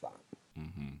been like that.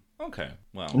 Mm-hmm. Okay,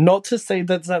 well, not to say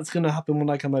that that's going to happen when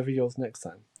I come over yours next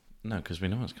time. No, because we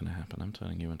know what's going to happen. I'm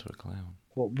turning you into a clown.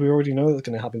 Well, we already know that's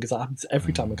going to happen because that happens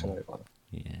every time I come over.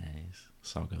 Yes,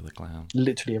 Soggo the Clown.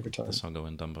 Literally every time. The Soggo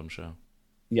and Dum Bum show.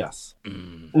 Yes.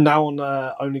 Now on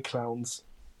Only Clowns.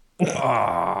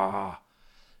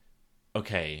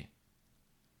 Okay.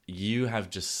 You have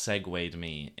just segued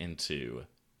me into...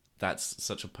 That's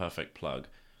such a perfect plug.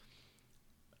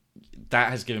 That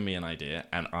has given me an idea,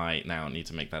 and I now need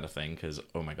to make that a thing, because,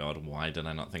 oh my god, why did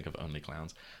I not think of Only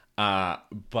Clowns?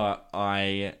 But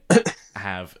I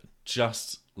have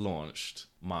just launched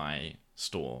my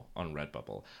store on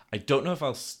Redbubble. I don't know if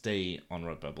I'll stay on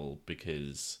Redbubble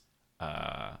because,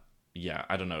 I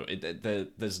don't know.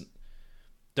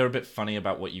 They're a bit funny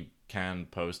about what you can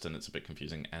post, and it's a bit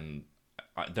confusing. And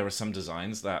there are some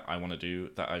designs that I want to do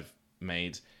that I've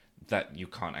made that you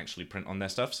can't actually print on their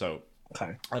stuff. So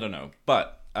okay. I don't know,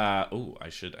 but I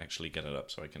should actually get it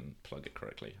up so I can plug it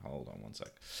correctly. Hold on one sec.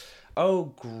 Oh,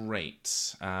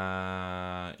 great.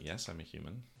 Yes, I'm a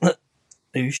human. Are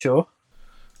you sure?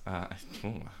 I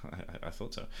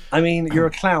thought so. I mean, you're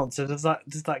a clown, so does that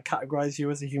categorize you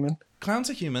as a human? Clowns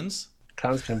are humans.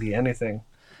 Clowns can be anything.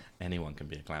 Anyone can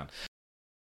be a clown.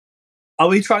 Are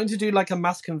we trying to do like a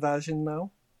mass conversion now?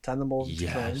 Turn them all into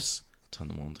clowns? Yes, turn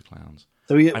them all into clowns.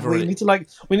 So we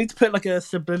need to put like a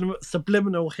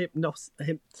subliminal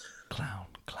Clown.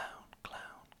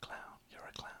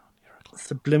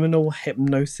 Subliminal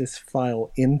hypnosis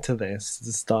file into this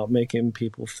to start making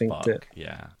people think that.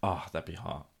 Yeah. Oh, that'd be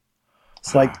hot.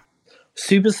 It's like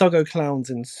Super Soggo clowns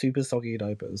in super soggy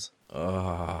diapers.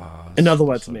 In other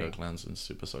words, me. Clowns in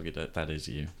super soggy diapers. That is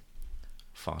you.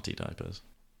 Farty diapers.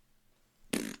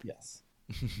 Yes.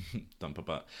 Dumper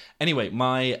butt. Anyway,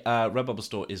 my Redbubble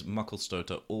store is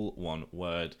Mucklestota, all one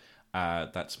word.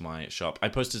 That's my shop. I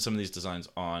posted some of these designs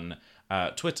on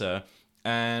Twitter,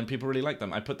 and people really like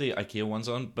them. I put the IKEA ones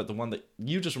on, but the one that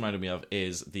you just reminded me of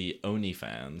is the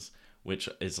OnlyFans, which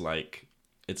is like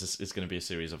it's going to be a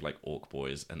series of like orc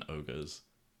boys and ogres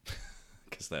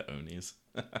because they're Onis.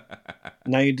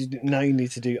 Now you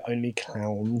need to do Only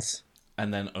Clowns.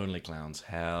 And then Only Clowns.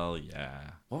 Hell yeah.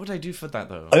 What would I do for that,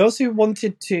 though? I also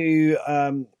wanted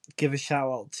to give a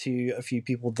shout out to a few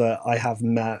people that I have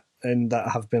met and that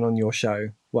have been on your show.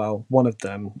 Well, one of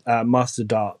them, Master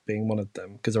Dart being one of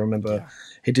them, because I remember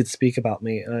he did speak about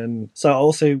me. And so I'll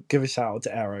also give a shout out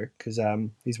to Arrow, because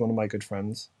he's one of my good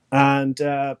friends. And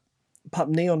Pup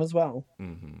Neon as well.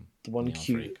 Mm-hmm. The one Neon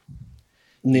cute. Freak.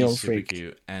 Neon he's Freak. Super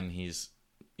cute, and he's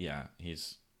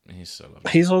so lovely.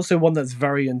 He's also one that's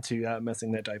very into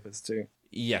messing their diapers too.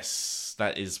 Yes,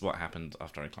 that is what happened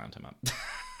after I climbed him up.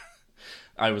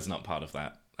 I was not part of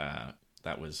that.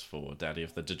 That was for Daddy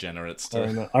of the Degenerates.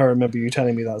 I remember you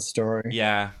telling me that story.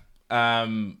 Yeah.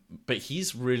 But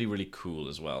he's really, really cool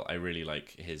as well. I really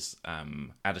like his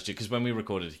attitude, because when we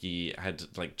recorded, he had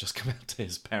like just come out to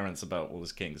his parents about all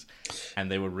his kinks, and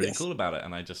they were really cool about it,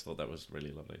 and I just thought that was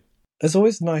really lovely. It's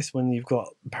always nice when you've got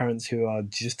parents who are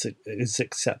just as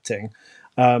accepting.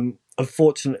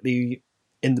 Unfortunately,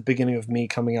 in the beginning of me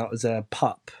coming out as a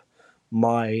pup,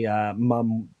 my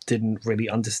mum didn't really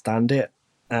understand it.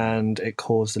 and it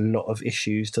caused a lot of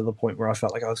issues to the point where I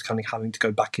felt like I was kind of having to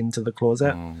go back into the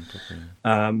closet.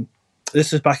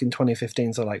 This was back in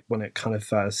 2015, so like when it kind of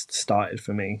first started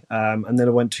for me. And then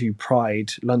I went to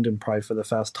Pride, London Pride, for the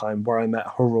first time, where I met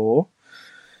Horror.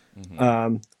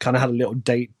 Kind of had a little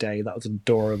date day that was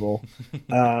adorable.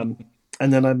 And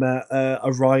then I met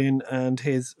Orion and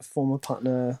his former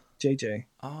partner JJ.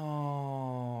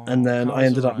 Oh, and then I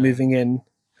ended up Orion? moving in.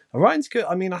 Orion's good.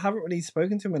 I mean, I haven't really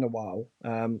spoken to him in a while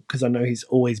because I know he's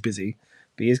always busy,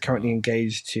 but he is currently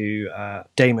engaged to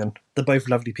Damon. They're both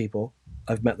lovely people.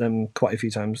 I've met them quite a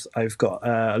few times. I've got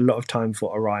a lot of time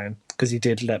for Orion because he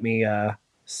did let me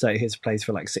stay at his place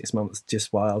for like 6 months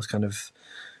just while I was kind of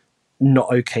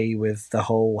not okay with the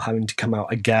whole having to come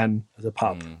out again as a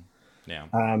pup.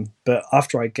 Yeah. But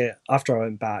after I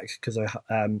went back, because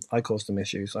I caused some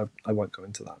issues, I won't go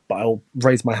into that. But I'll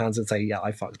raise my hands and say, yeah,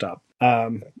 I fucked up.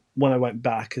 When I went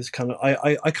back, is kind of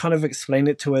I kind of explained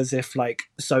it to her as if like,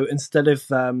 so instead of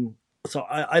so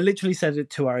I literally said it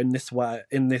to her in this way,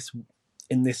 in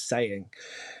this saying,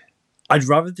 I'd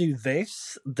rather do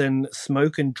this than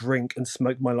smoke and drink and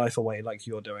smoke my life away like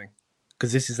you're doing,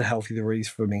 because this is a healthy release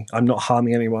for me. I'm not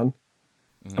harming anyone.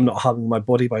 I'm not harming my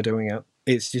body by doing it.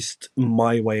 It's just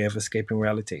my way of escaping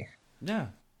reality. Yeah.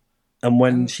 And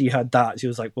when she heard that, she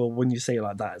was like, well, when you say it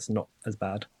like that, it's not as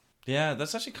bad. Yeah,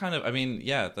 that's actually kind of, I mean,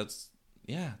 that's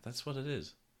what it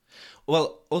is.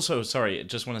 Well, also, sorry,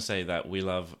 just want to say that we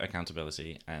love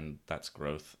accountability, and that's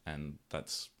growth, and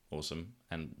that's awesome,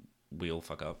 and we all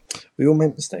fuck up. We all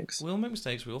make mistakes. We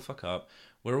all fuck up.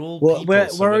 We're all well,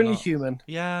 people. We're only human.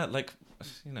 Yeah, like,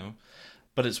 you know,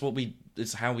 but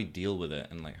it's how we deal with it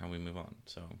and like how we move on.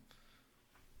 So,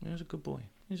 he's a good boy.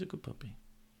 He's a good puppy.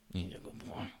 He's a good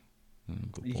boy.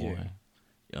 Good boy.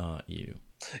 You.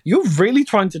 You're really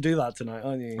trying to do that tonight,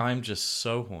 aren't you? I'm just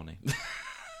so horny.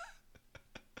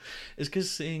 It's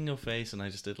because seeing your face, and I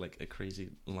just did like a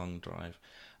crazy long drive.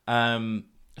 I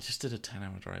just did a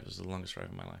 10-hour drive. It was the longest drive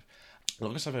of my life. The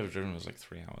longest I've ever driven was like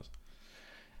 3 hours.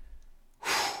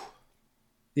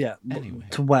 Yeah. Anyway.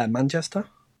 To where? Manchester?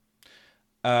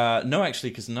 No, actually,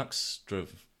 because Nux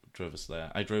drove us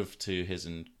there. I drove to his,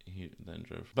 and he then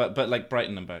drove. But like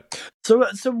Brighton and back. So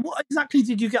what exactly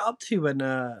did you get up to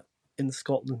in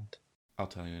Scotland? I'll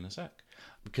tell you in a sec,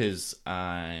 because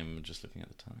I'm just looking at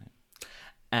the time.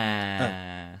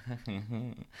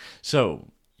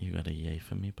 So, you got a yay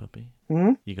for me, puppy?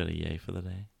 Mm-hmm. You got a yay for the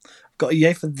day? Got a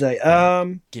yay for the day.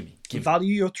 Give me.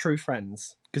 Value your true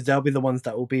friends, because they'll be the ones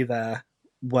that will be there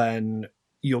when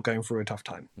you're going through a tough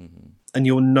time. Mm-hmm. And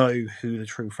you'll know who the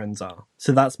true friends are.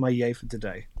 So that's my yay for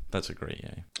today. That's a great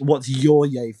yay. What's your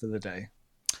yay for the day?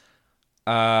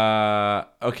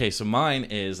 Okay, so mine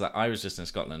is that I was just in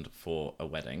Scotland for a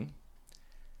wedding,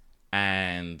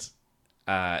 and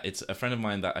it's a friend of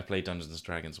mine that I play Dungeons and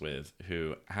Dragons with,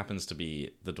 who happens to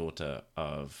be the daughter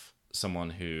of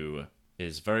someone who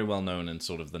is very well known and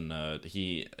sort of the nerd.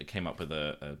 He came up with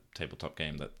a tabletop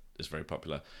game that is very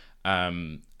popular,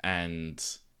 and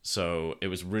so it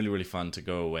was really, really fun to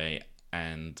go away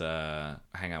and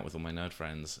hang out with all my nerd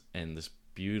friends in this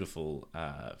beautiful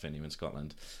venue in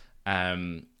Scotland.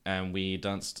 And we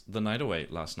danced the night away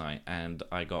last night, and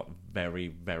I got very,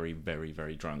 very, very,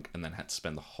 very drunk, and then had to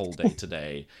spend the whole day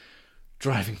today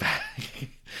driving back,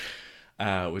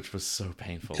 which was so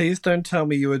painful. Please don't tell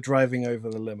me you were driving over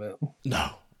the limit.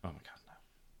 No. Oh my god, no.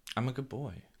 I'm a good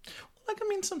boy. Like, I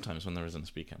mean, sometimes when there isn't a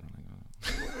speed camera,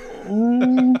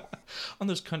 on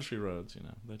those country roads, you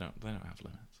know, they don't have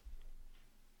limits.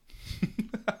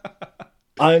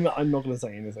 I'm not going to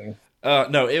say anything. No.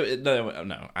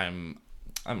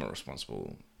 I'm a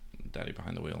responsible daddy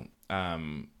behind the wheel.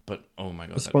 But oh my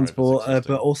god, responsible,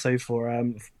 but also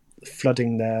for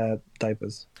flooding their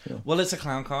diapers. Yeah. Well, it's a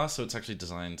clown car, so it's actually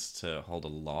designed to hold a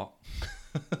lot.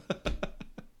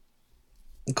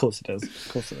 Of course it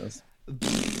is.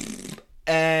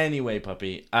 Anyway,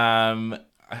 puppy. I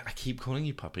keep calling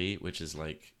you puppy, which is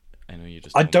like, I know you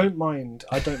just. I don't mind.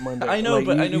 It. I know, like,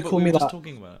 but you but call we me were that. just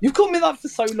talking about it. You've called me that for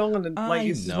so long, and like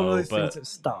it's just know, one of those but... things that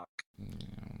stuck.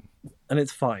 And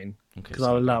it's fine because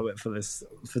I'll allow it for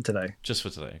today. Just for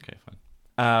today, okay, fine.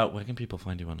 Where can people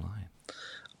find you online?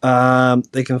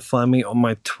 They can find me on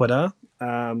my Twitter,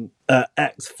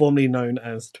 X, formerly known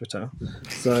as Twitter.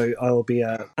 So I will be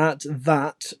at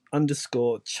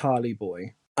 @that_Charlie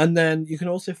Boy, and then you can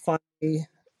also find me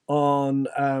on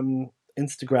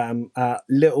Instagram at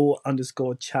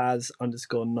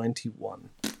little_Chaz_91.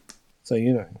 So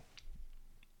you know.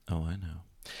 Oh, I know.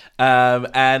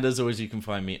 And as always, you can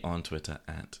find me on Twitter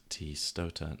at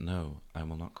 @tstota. No, I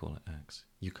will not call it X.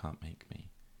 You can't make me.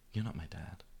 You're not my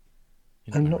dad.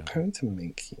 I'm not going to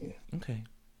make you. Okay.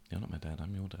 You're not my dad,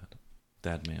 I'm your dad.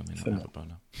 Dad may or may not have a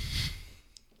boner.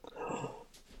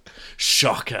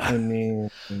 Shocker. I mean,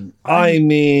 dude,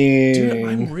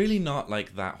 I'm really not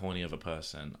like that horny of a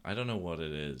person. I don't know what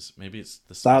it is. Maybe it's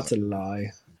the smell. That's a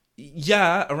lie.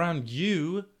 Yeah, around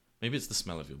you. Maybe it's the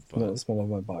smell of your butt. No, the smell of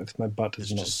my butt. 'Cause my butt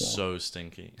is not just smell. so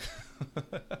stinky.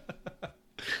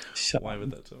 Why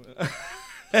would that tell me?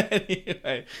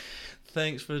 Anyway,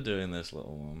 thanks for doing this,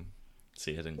 little one.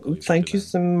 See, I didn't call you. Thank you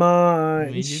so much.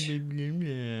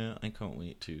 I can't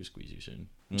wait to squeeze you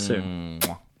soon.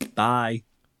 Bye.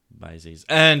 Bye, Z's.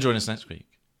 And join us next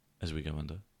week as we go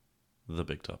under the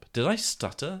big top. Did I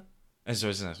stutter? And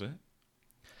join us next week.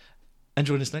 And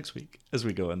join us next week as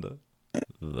we go under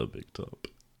the big top.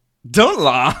 Don't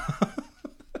laugh.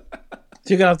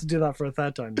 You're gonna have to do that for a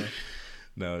third time, though.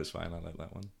 No, it's fine. I like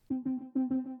that one.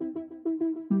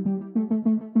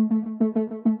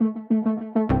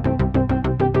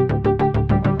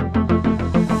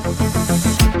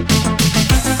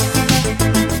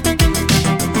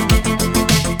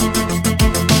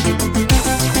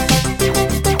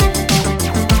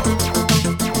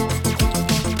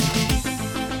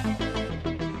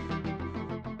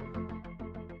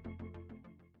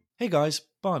 Hey guys,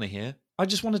 Barney here. I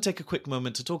just want to take a quick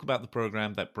moment to talk about the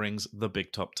program that brings the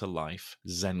big top to life,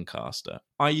 Zencastr.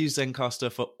 I use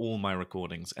Zencastr for all my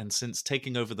recordings, and since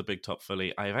taking over the big top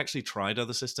fully, I have actually tried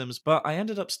other systems, but I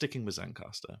ended up sticking with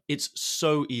Zencastr. It's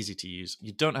so easy to use.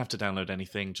 You don't have to download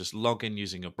anything, just log in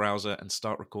using your browser and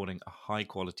start recording a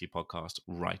high-quality podcast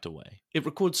right away. It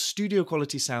records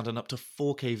studio-quality sound and up to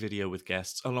 4K video with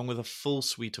guests, along with a full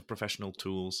suite of professional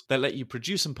tools that let you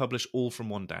produce and publish all from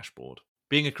one dashboard.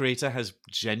 Being a creator has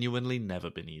genuinely never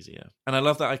been easier. And I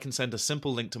love that I can send a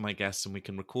simple link to my guests and we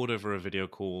can record over a video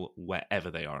call wherever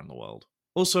they are in the world.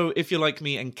 Also, if you're like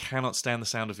me and cannot stand the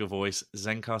sound of your voice,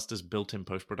 Zencastr's built-in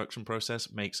post-production process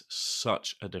makes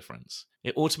such a difference.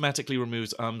 It automatically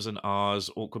removes ums and ahs,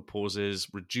 awkward pauses,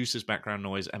 reduces background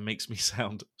noise, and makes me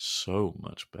sound so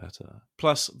much better.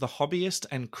 Plus, the Hobbyist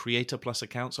and Creator Plus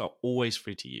accounts are always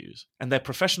free to use, and their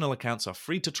professional accounts are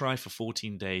free to try for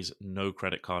 14 days, no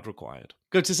credit card required.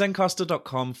 Go to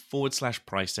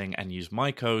zencastr.com/pricing and use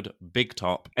my code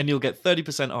BIGTOP, and you'll get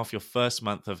 30% off your first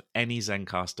month of any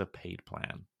Zencastr paid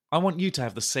plan. I want you to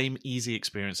have the same easy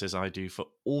experiences I do for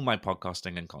all my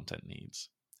podcasting and content needs.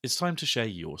 It's time to share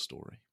your story.